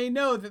 And you may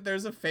know that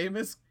there's a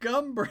famous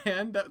gum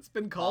brand that's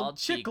been called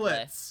Chicle.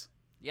 Chiclets.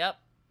 Yep.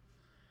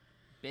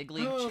 Big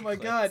league Oh chiclets. my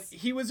god.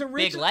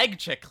 Big leg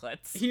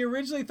chiclets. He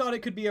originally thought it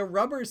could be a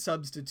rubber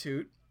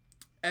substitute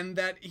and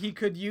that he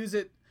could use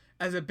it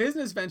as a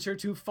business venture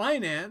to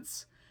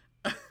finance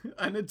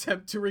an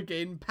attempt to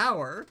regain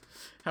power.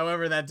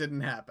 However, that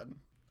didn't happen.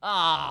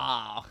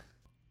 Ah.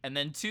 And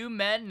then two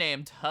men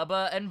named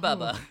Hubba and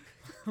Bubba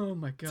Oh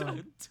my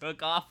god.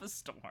 took off a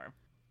storm.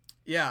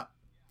 Yeah.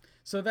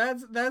 So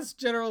that's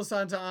General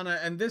Santa Anna,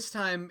 and this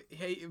time,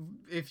 hey,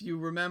 if you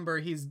remember,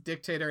 he's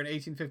dictator in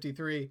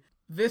 1853.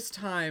 This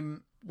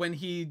time, when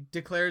he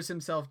declares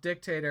himself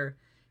dictator,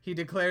 he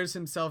declares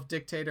himself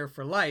dictator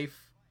for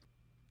life.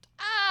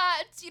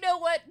 You know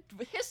what?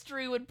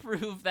 History would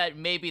prove that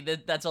maybe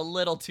that's a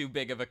little too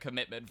big of a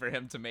commitment for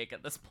him to make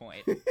at this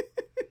point.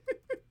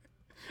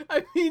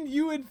 I mean,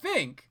 you would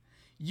think.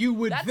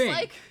 That's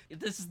like,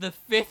 this is the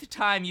 5th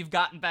time you've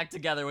gotten back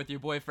together with your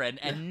boyfriend,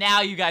 and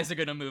now you guys are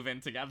gonna move in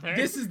together.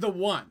 This is the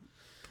one.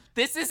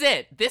 This is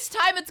it. This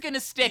time it's gonna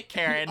stick,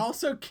 Karen. He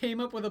also came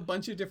up with a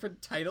bunch of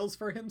different titles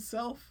for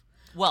himself.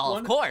 Well,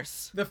 of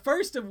course. The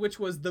first of which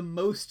was the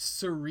Most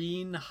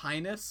Serene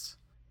Highness.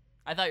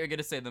 I thought you were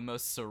gonna say the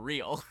most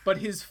surreal. But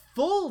his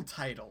full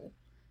title...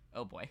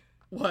 Oh boy.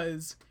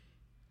 ...was...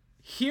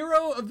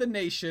 Hero of the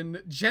Nation,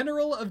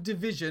 General of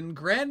Division,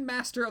 Grand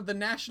Master of the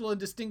National and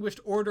Distinguished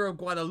Order of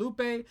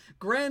Guadalupe,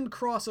 Grand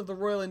Cross of the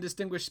Royal and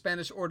Distinguished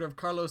Spanish Order of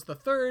Carlos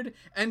III,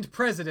 and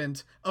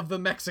President of the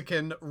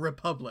Mexican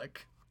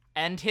Republic.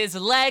 And his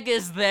leg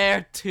is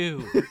there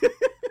too.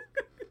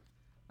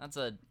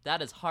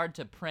 That is hard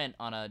to print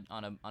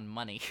on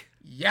money.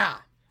 Yeah.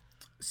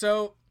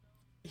 So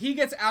he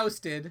gets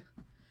ousted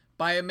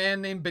by a man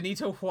named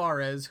Benito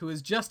Juarez, who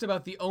is just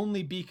about the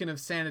only beacon of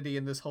sanity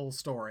in this whole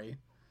story.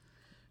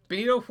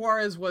 Benito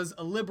Juarez was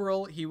a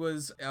liberal. He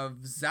was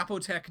of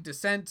Zapotec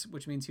descent,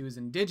 which means he was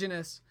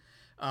indigenous.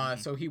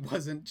 So he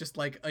wasn't just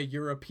like a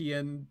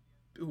European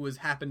who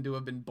happened to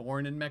have been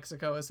born in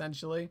Mexico,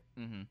 essentially.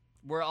 Mm-hmm.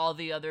 Were all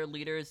the other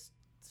leaders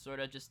sort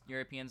of just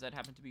Europeans that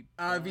happened to be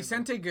born?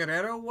 Vicente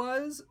Guerrero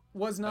was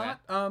not.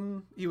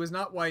 Okay. He was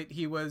not white.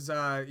 He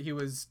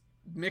was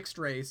mixed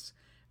race.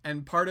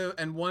 And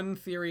one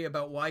theory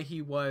about why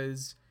he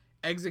was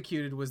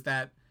executed was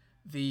that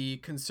the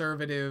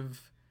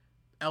conservative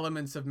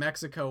elements of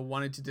Mexico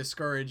wanted to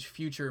discourage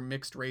future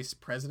mixed race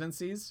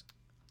presidencies.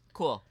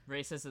 Cool.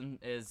 Racism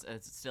is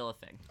still a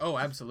thing. Oh,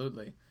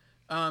 absolutely.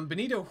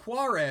 Benito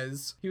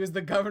Juarez, he was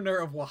the governor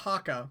of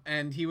Oaxaca,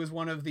 and he was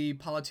one of the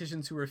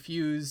politicians who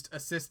refused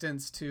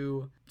assistance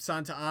to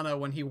Santa Anna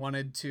when he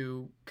wanted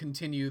to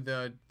continue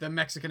the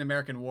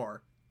Mexican-American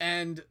War.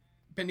 And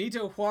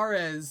Benito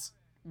Juarez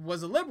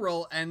was a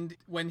liberal, and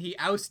when he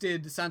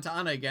ousted Santa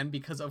Anna again,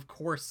 because of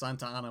course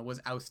Santa Anna was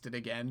ousted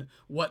again,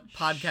 what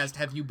podcast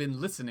have you been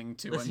listening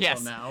to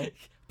until now?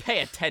 Pay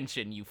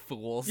attention, you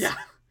fools. Yeah.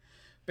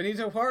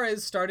 Benito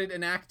Juarez started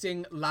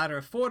enacting La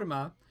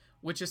Reforma,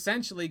 which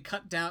essentially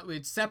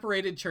it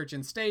separated church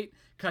and state,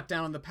 cut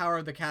down on the power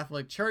of the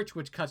Catholic Church,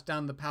 which cut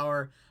down the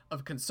power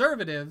of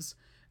conservatives,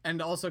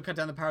 and also cut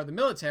down the power of the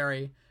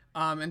military,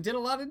 and did a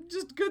lot of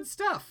just good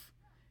stuff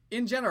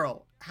in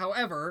general.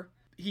 However,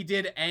 he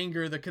did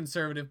anger the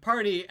Conservative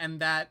Party,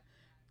 and that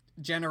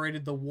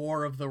generated the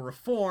War of the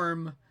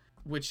Reform,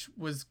 which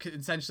was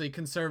essentially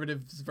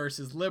conservatives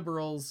versus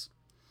liberals.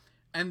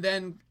 And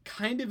then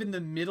kind of in the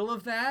middle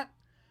of that,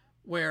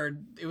 where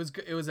it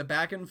was a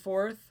back and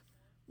forth,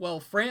 well,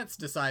 France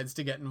decides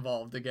to get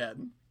involved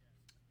again.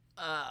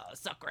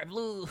 Sacre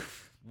bleu.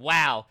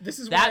 Wow.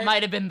 That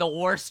might have been the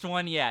worst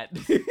one yet.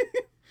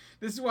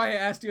 This is why I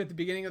asked you at the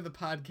beginning of the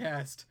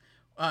podcast,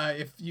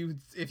 if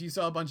you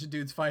saw a bunch of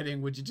dudes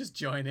fighting, would you just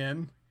join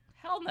in?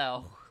 Hell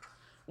no.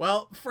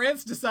 Well,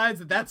 France decides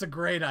that that's a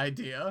great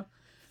idea.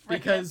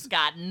 Because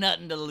got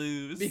nothing to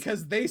lose.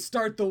 Because they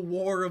start the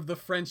War of the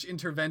French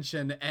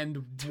Intervention,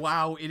 and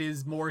wow, it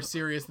is more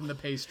serious than the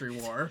Pastry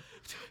War.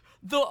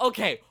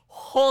 Okay,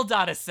 hold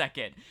on a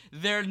second.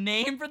 Their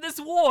name for this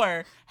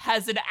war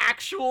has an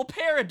actual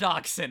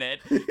paradox in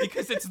it,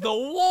 because it's the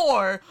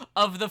War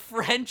of the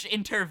French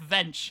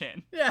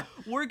Intervention. Yeah.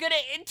 We're gonna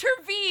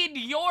intervene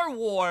your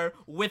war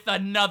with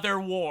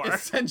another war.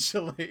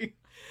 Essentially.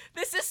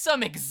 This is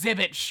some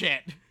exhibit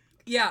shit.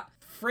 Yeah,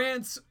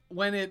 France,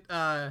 when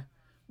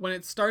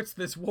it starts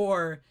this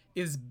war,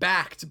 is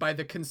backed by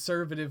the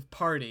Conservative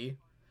Party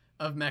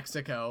of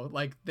Mexico.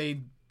 Like,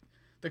 the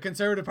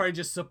Conservative Party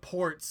just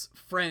supports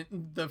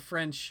the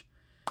French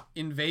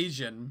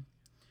invasion.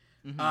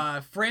 Mm-hmm.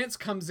 France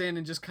comes in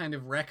and just kind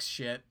of wrecks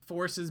shit,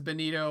 forces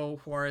Benito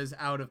Juarez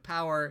out of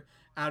power,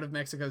 out of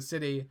Mexico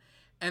City,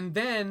 And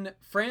then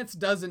France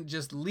doesn't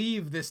just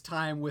leave this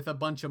time with a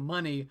bunch of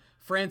money.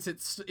 France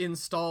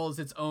installs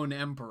its own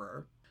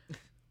emperor.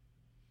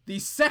 The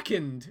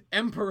second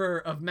emperor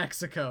of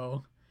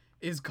Mexico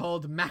is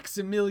called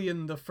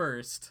Maximilian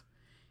I.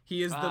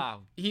 He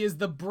is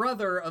the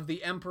brother of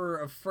the emperor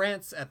of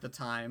France at the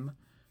time,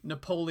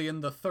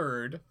 Napoleon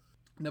III.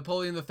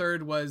 Napoleon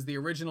III was the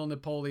original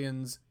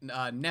Napoleon's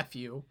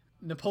nephew.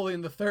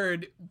 Napoleon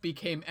III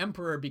became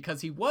emperor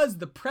because he was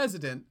the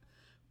president,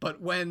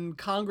 but when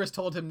Congress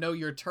told him, no,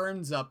 your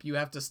term's up, you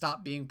have to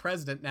stop being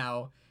president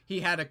now,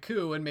 he had a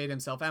coup and made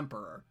himself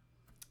emperor.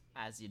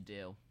 As you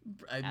do.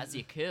 As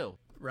you coup.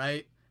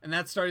 Right? And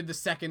that started the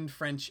Second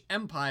French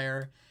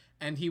Empire,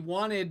 and he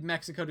wanted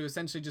Mexico to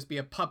essentially just be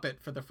a puppet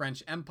for the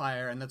French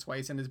Empire, and that's why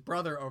he sent his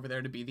brother over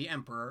there to be the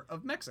Emperor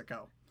of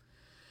Mexico.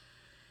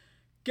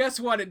 Guess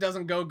what? It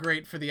doesn't go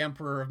great for the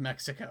Emperor of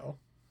Mexico.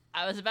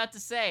 I was about to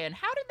say, and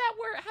how did that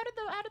work? How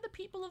did the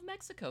people of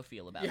Mexico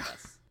feel about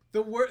this?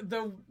 The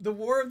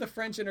war of the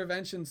French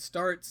intervention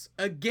starts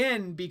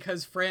again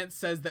because France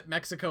says that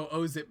Mexico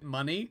owes it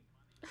money.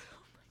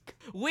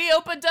 We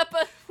opened up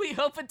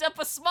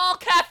a small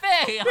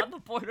cafe on the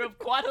border of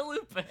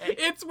Guadalupe.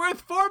 It's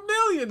worth 4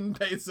 million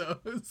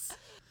pesos.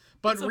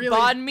 But it's a really,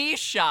 banh mi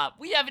shop.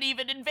 We haven't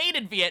even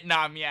invaded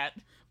Vietnam yet.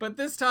 But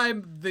this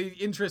time, the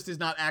interest is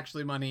not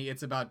actually money.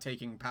 It's about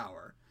taking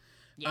power.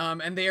 Yeah.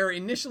 And they are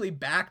initially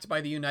backed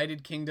by the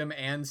United Kingdom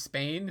and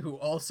Spain, who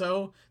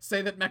also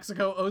say that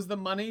Mexico owes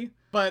them money.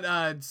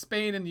 But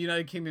Spain and the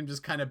United Kingdom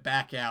just kind of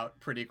back out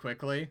pretty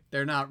quickly.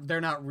 They're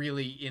not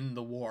really in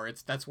the war.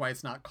 That's why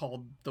it's not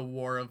called the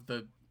War of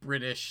the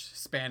British,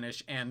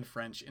 Spanish, and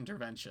French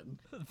intervention.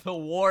 The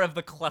War of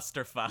the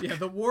Clusterfuck. Yeah,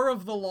 the War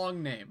of the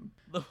long name.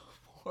 The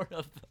War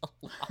of the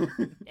long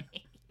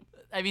name.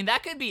 I mean,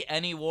 that could be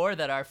any war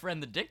that our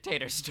friend the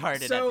dictator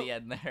started at the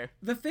end there.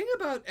 The thing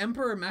about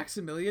Emperor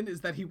Maximilian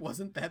is that he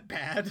wasn't that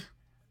bad.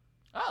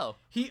 Oh.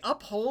 He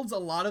upholds a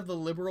lot of the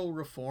liberal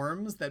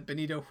reforms that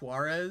Benito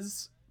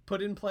Juarez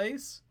put in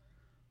place.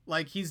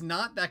 Like, he's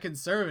not that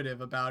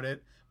conservative about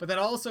it, but that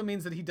also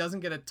means that he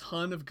doesn't get a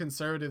ton of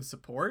conservative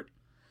support.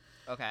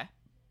 Okay.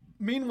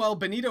 Meanwhile,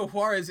 Benito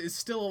Juarez is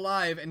still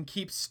alive and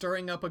keeps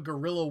stirring up a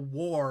guerrilla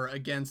war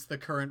against the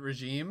current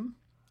regime.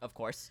 Of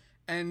course.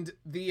 And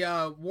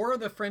the War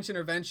of the French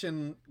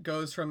Intervention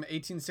goes from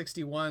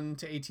 1861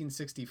 to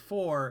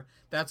 1864.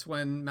 That's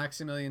when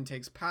Maximilian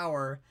takes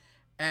power.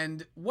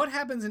 And what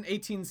happens in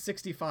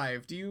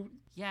 1865?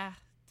 Yeah,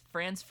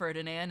 Franz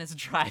Ferdinand is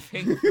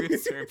driving through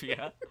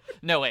Serbia.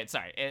 No, wait,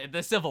 sorry.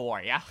 The Civil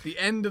War, yeah? The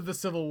end of the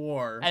Civil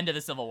War. End of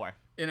the Civil War.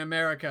 In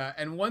America.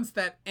 And once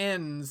that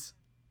ends,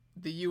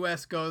 the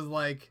U.S. goes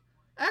like,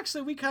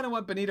 actually, we kind of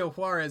want Benito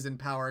Juarez in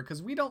power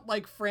because we don't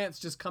like France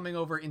just coming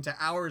over into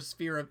our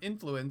sphere of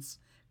influence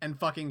and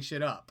fucking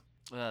shit up.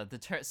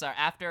 Sorry,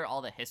 after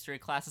all the history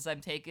classes I've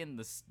taken,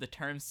 the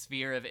term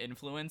sphere of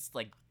influence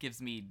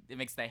it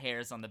makes the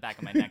hairs on the back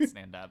of my neck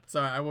stand up.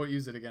 Sorry, I won't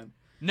use it again.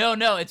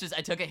 No, it's just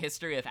I took a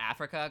history of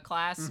Africa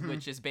class,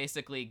 which is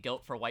basically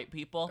guilt for white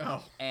people,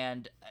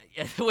 and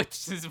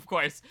which is of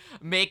course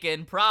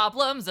making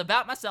problems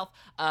about myself.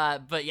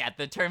 But yeah,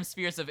 the term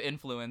spheres of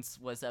influence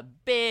was a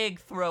big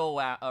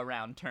throw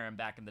around term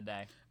back in the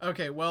day.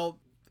 Okay, well,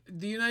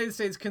 the United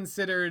States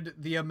considered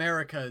the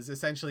Americas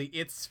essentially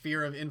its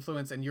sphere of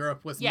influence, and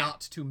Europe was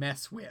not to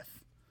mess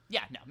with.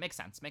 Yeah, no, makes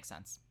sense.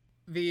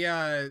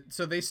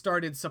 So they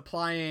started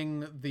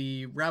supplying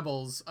the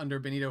rebels under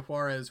Benito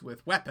Juarez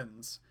with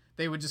weapons.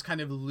 They would just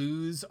kind of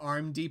lose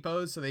arm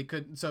depots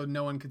so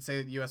no one could say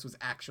that the U.S. was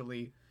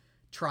actually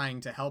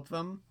trying to help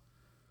them.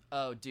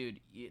 Oh,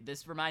 dude,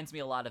 this reminds me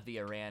a lot of the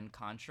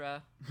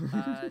Iran-Contra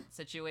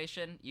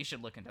situation. You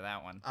should look into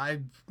that one.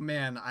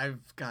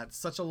 I've got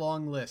such a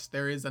long list.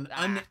 There is an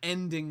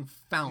unending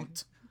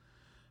fount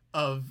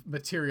of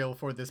material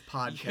for this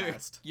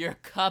podcast. Your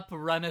cup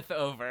runneth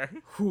over.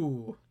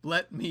 Whew,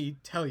 let me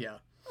tell ya.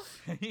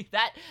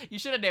 That you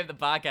should have named the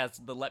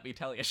podcast the Let Me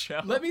Tell You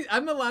show.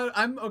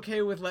 I'm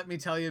okay with Let Me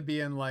Tell You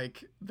being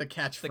like the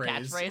catchphrase. The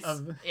catchphrase?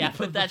 Of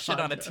put that shit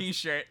podcast. on a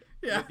t-shirt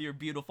with your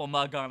beautiful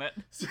mug on it.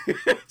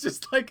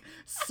 Just like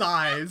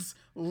sighs,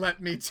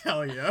 let me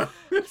tell you.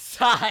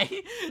 Sigh.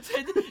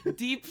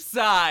 Deep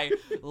sigh,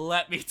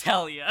 let me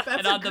tell you.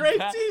 That's a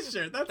great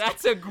t-shirt.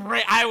 That's a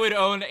great, I would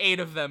own 8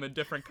 of them in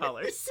different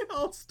colors.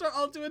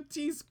 I'll do a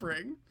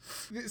Teespring.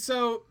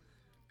 So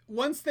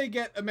once they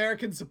get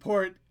American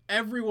support,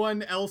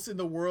 everyone else in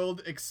the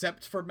world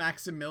except for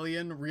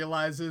Maximilian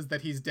realizes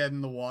that he's dead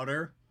in the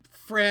water.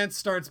 France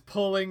starts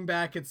pulling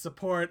back its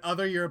support.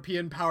 Other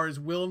European powers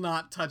will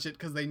not touch it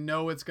because they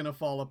know it's going to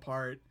fall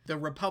apart. The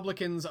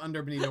Republicans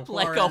under Benito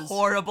Juarez... like a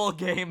horrible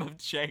game of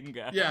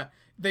Jenga. Yeah.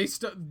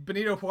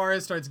 Benito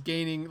Juarez starts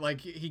gaining,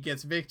 he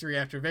gets victory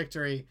after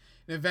victory.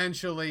 And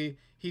eventually,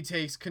 he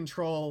takes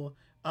control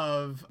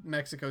of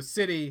Mexico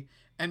City.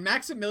 And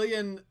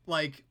Maximilian,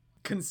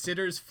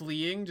 considers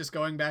fleeing, just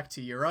going back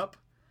to Europe.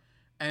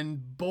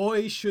 And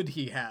boy, should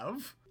he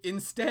have.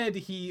 Instead,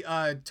 he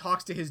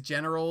talks to his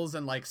generals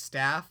and like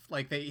staff.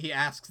 Like he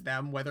asks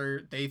them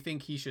whether they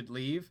think he should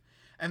leave,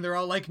 and they're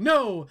all like,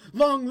 "No,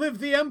 long live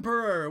the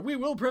emperor! We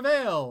will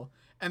prevail!"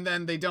 And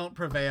then they don't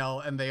prevail,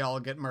 and they all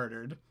get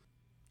murdered.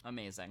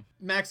 Amazing.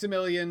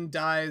 Maximilian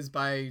dies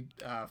by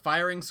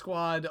firing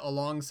squad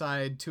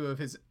alongside two of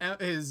his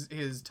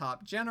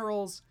top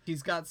generals.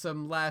 He's got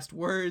some last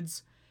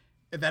words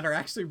that are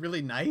actually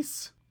really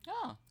nice.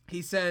 Oh.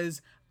 He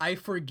says, "I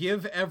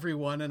forgive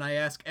everyone, and I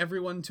ask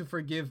everyone to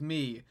forgive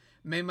me.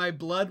 May my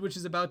blood, which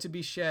is about to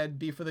be shed,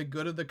 be for the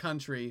good of the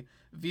country.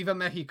 Viva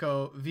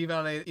Mexico,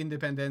 viva la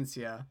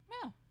independencia."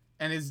 Yeah.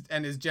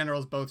 And his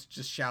generals both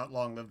just shout,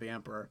 "Long live the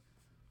emperor."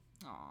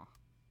 Aw.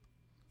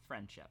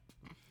 Friendship.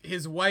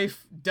 His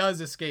wife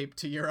does escape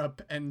to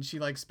Europe, and she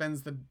like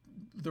spends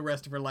the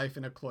rest of her life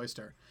in a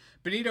cloister.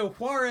 Benito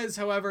Juarez,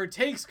 however,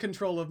 takes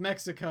control of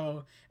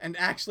Mexico and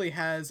actually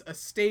has a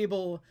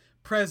stable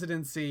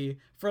presidency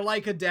for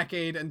like a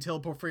decade until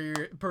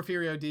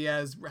Porfirio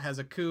Diaz has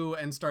a coup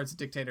and starts a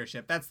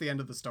dictatorship. That's the end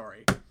of the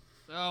story.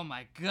 Oh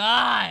my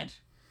god!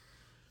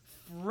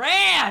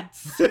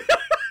 France!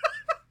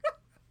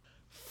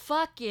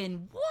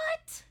 Fucking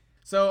what?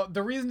 So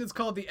the reason it's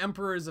called the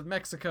Emperors of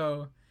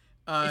Mexico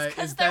It's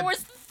because there was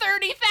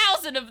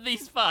 30,000 of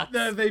these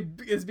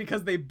fucks. is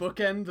because they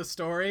bookend the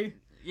story.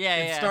 Yeah,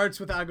 It starts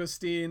with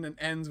Agustin and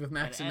ends with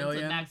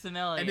Maximilian.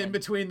 Maximilian. And in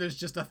between, there's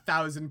just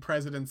 1,000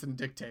 presidents and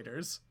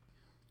dictators.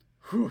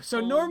 Whew. So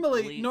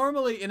Holy-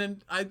 normally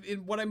in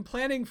what I'm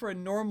planning for a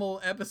normal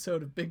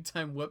episode of Big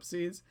Time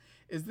Whoopsies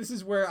this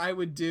is where I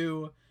would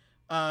do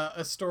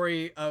a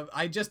story of.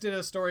 I just did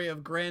a story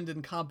of grand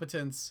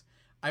incompetence.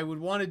 I would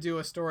want to do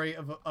a story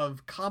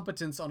of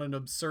competence on an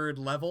absurd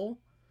level.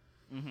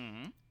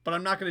 Mm-hmm. But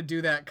I'm not going to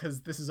do that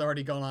because this has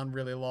already gone on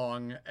really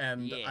long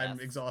and Yes. I'm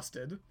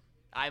exhausted.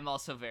 I'm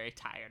also very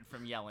tired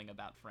from yelling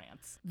about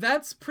France.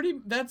 That's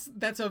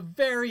a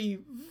very,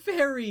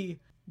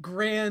 very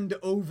grand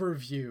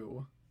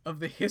overview of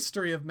the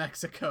history of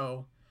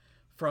Mexico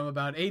from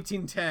about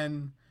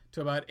 1810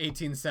 to about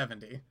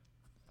 1870.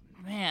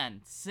 Man,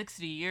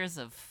 60 years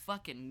of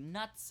fucking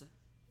nuts.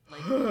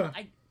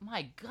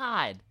 My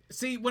god.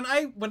 See, when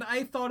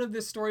I thought of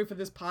this story for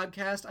this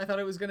podcast, I thought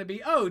it was going to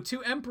be,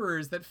 two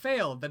emperors that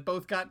failed,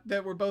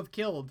 that were both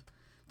killed.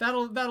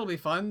 That'll be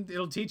fun.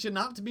 It'll teach you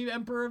not to be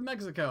emperor of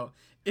Mexico.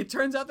 It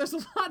turns out there's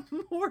a lot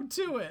more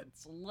to it.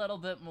 It's a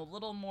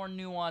little more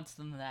nuanced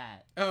than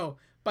that. Oh,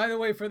 by the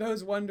way, for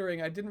those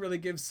wondering, I didn't really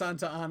give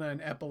Santa Anna an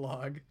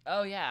epilogue.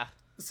 Oh yeah.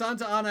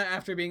 Santa Anna,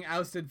 after being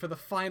ousted for the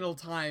final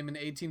time in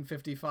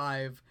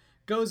 1855,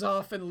 goes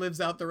off and lives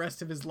out the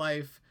rest of his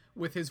life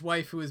with his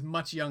wife, who is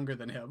much younger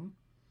than him.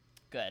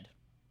 Good.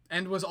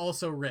 And was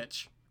also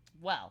rich.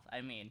 Well,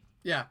 I mean.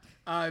 Yeah.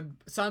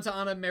 Santa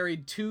Anna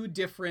married two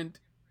different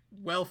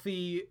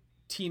wealthy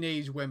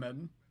teenage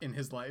women in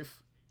his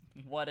life.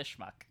 What a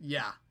schmuck.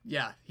 Yeah.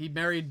 He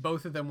married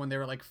both of them when they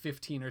were like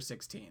 15 or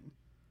 16.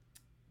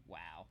 Wow.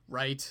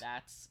 Right?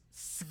 That's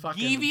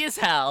Fucking- skeevy as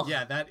hell.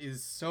 Yeah, that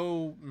is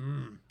so...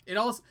 It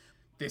also...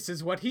 This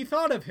is what he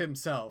thought of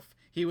himself.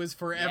 He was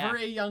forever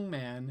a young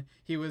man.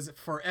 He was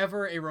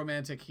forever a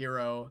romantic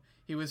hero.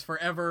 He was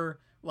forever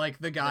like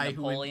the guy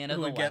who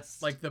would get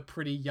like the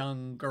pretty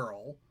young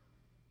girl.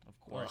 Of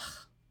course.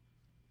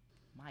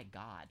 Ugh. My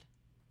god.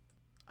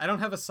 I don't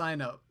have a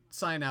sign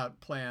out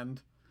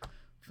planned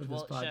for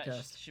this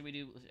podcast. Should we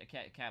do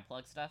can I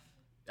plug stuff?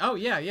 Oh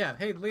yeah.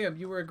 Hey Liam,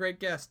 you were a great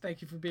guest.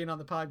 Thank you for being on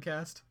the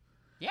podcast.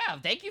 Yeah,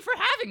 thank you for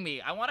having me.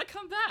 I want to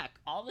come back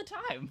all the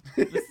time.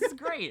 This is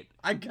great.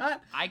 I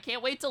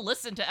can't wait to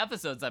listen to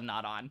episodes I'm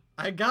not on.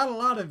 I got a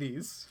lot of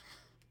these.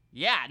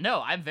 Yeah,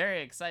 no, I'm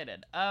very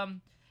excited.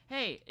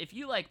 Hey, if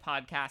you like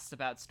podcasts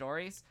about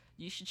stories,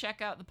 you should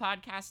check out the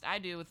podcast I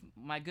do with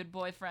my good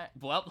boyfriend.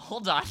 Well,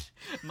 hold on.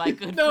 My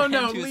good friend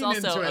who's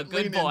also a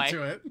good boy.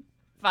 Into it.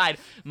 Fine.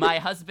 My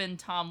husband,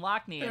 Tom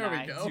Lockney, and There we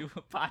I go. do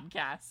a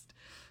podcast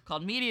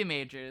called Media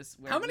Majors.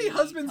 Where How many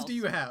husbands do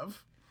you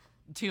have?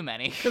 Too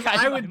many. Because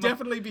I would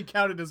definitely be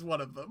counted as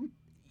one of them.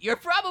 You're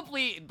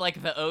probably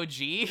like the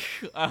OG.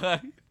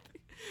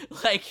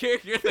 Like you're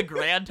the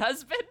grand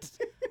husband.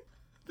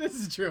 This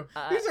is true.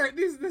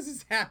 This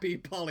is happy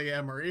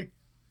polyamory.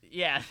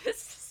 Yeah, this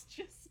is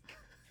just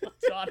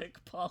platonic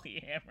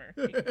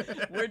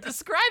polyamory. We're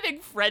describing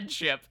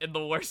friendship in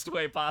the worst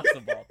way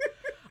possible.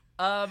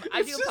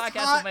 I do a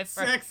podcast with my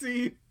friend.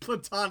 Sexy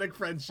platonic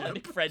friendship.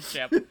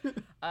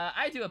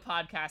 I do a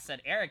podcast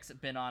that Eric's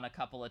been on a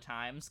couple of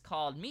times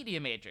called Media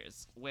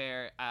Majors,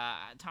 where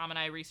Tom and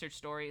I research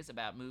stories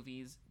about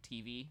movies,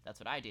 TV, that's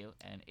what I do,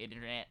 and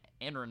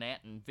internet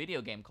and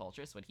video game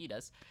culture is what he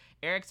does.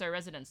 Eric's our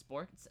resident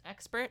sports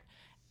expert,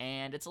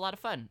 and it's a lot of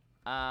fun.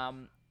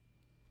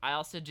 I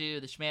also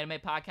do the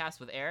Schmanime podcast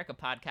with Eric, a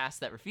podcast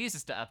that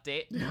refuses to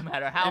update no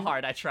matter how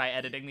hard I try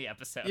editing the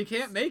episodes. You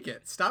can't make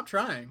it. Stop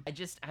trying.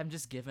 I'm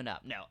just giving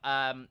up. No.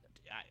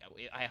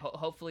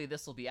 Hopefully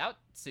this will be out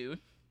soon,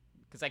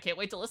 because I can't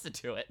wait to listen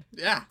to it.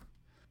 Yeah.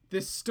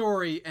 This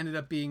story ended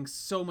up being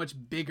so much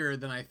bigger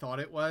than I thought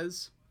it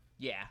was.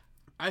 Yeah.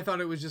 I thought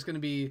it was just going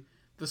to be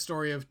the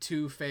story of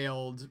two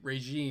failed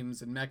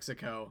regimes in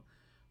Mexico,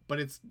 but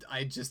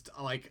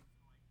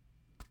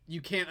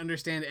you can't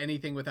understand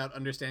anything without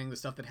understanding the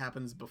stuff that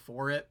happens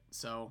before it,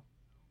 so...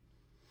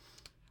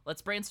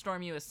 Let's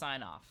brainstorm you a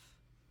sign-off.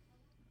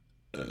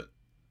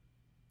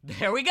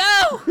 There we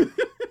go!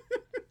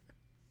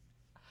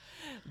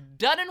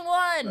 Done in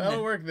one!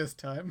 That'll work this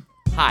time.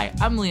 Hi,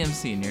 I'm Liam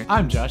Sr.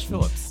 I'm Josh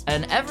Phillips.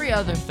 And every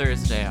other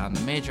Thursday on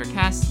the Major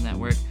Cast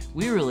Network,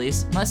 we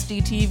release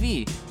Musty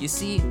TV. You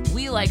see,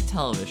 we like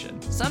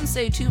television. Some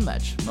say too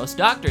much. Most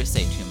doctors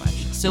say too much.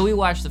 So we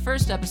watch the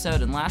first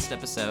episode and last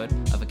episode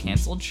of a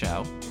canceled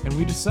show. And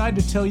we decide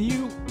to tell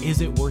you, is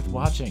it worth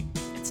watching?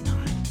 It's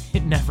not.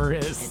 It never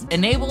is.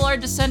 Enable our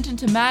descent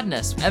into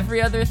madness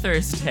every other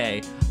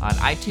Thursday on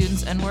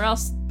iTunes and where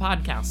else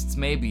podcasts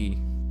may be.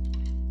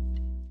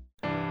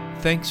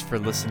 Thanks for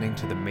listening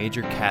to the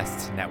Major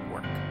Casts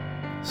Network.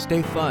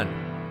 Stay fun,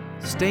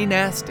 stay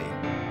nasty,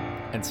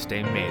 and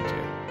stay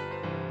major.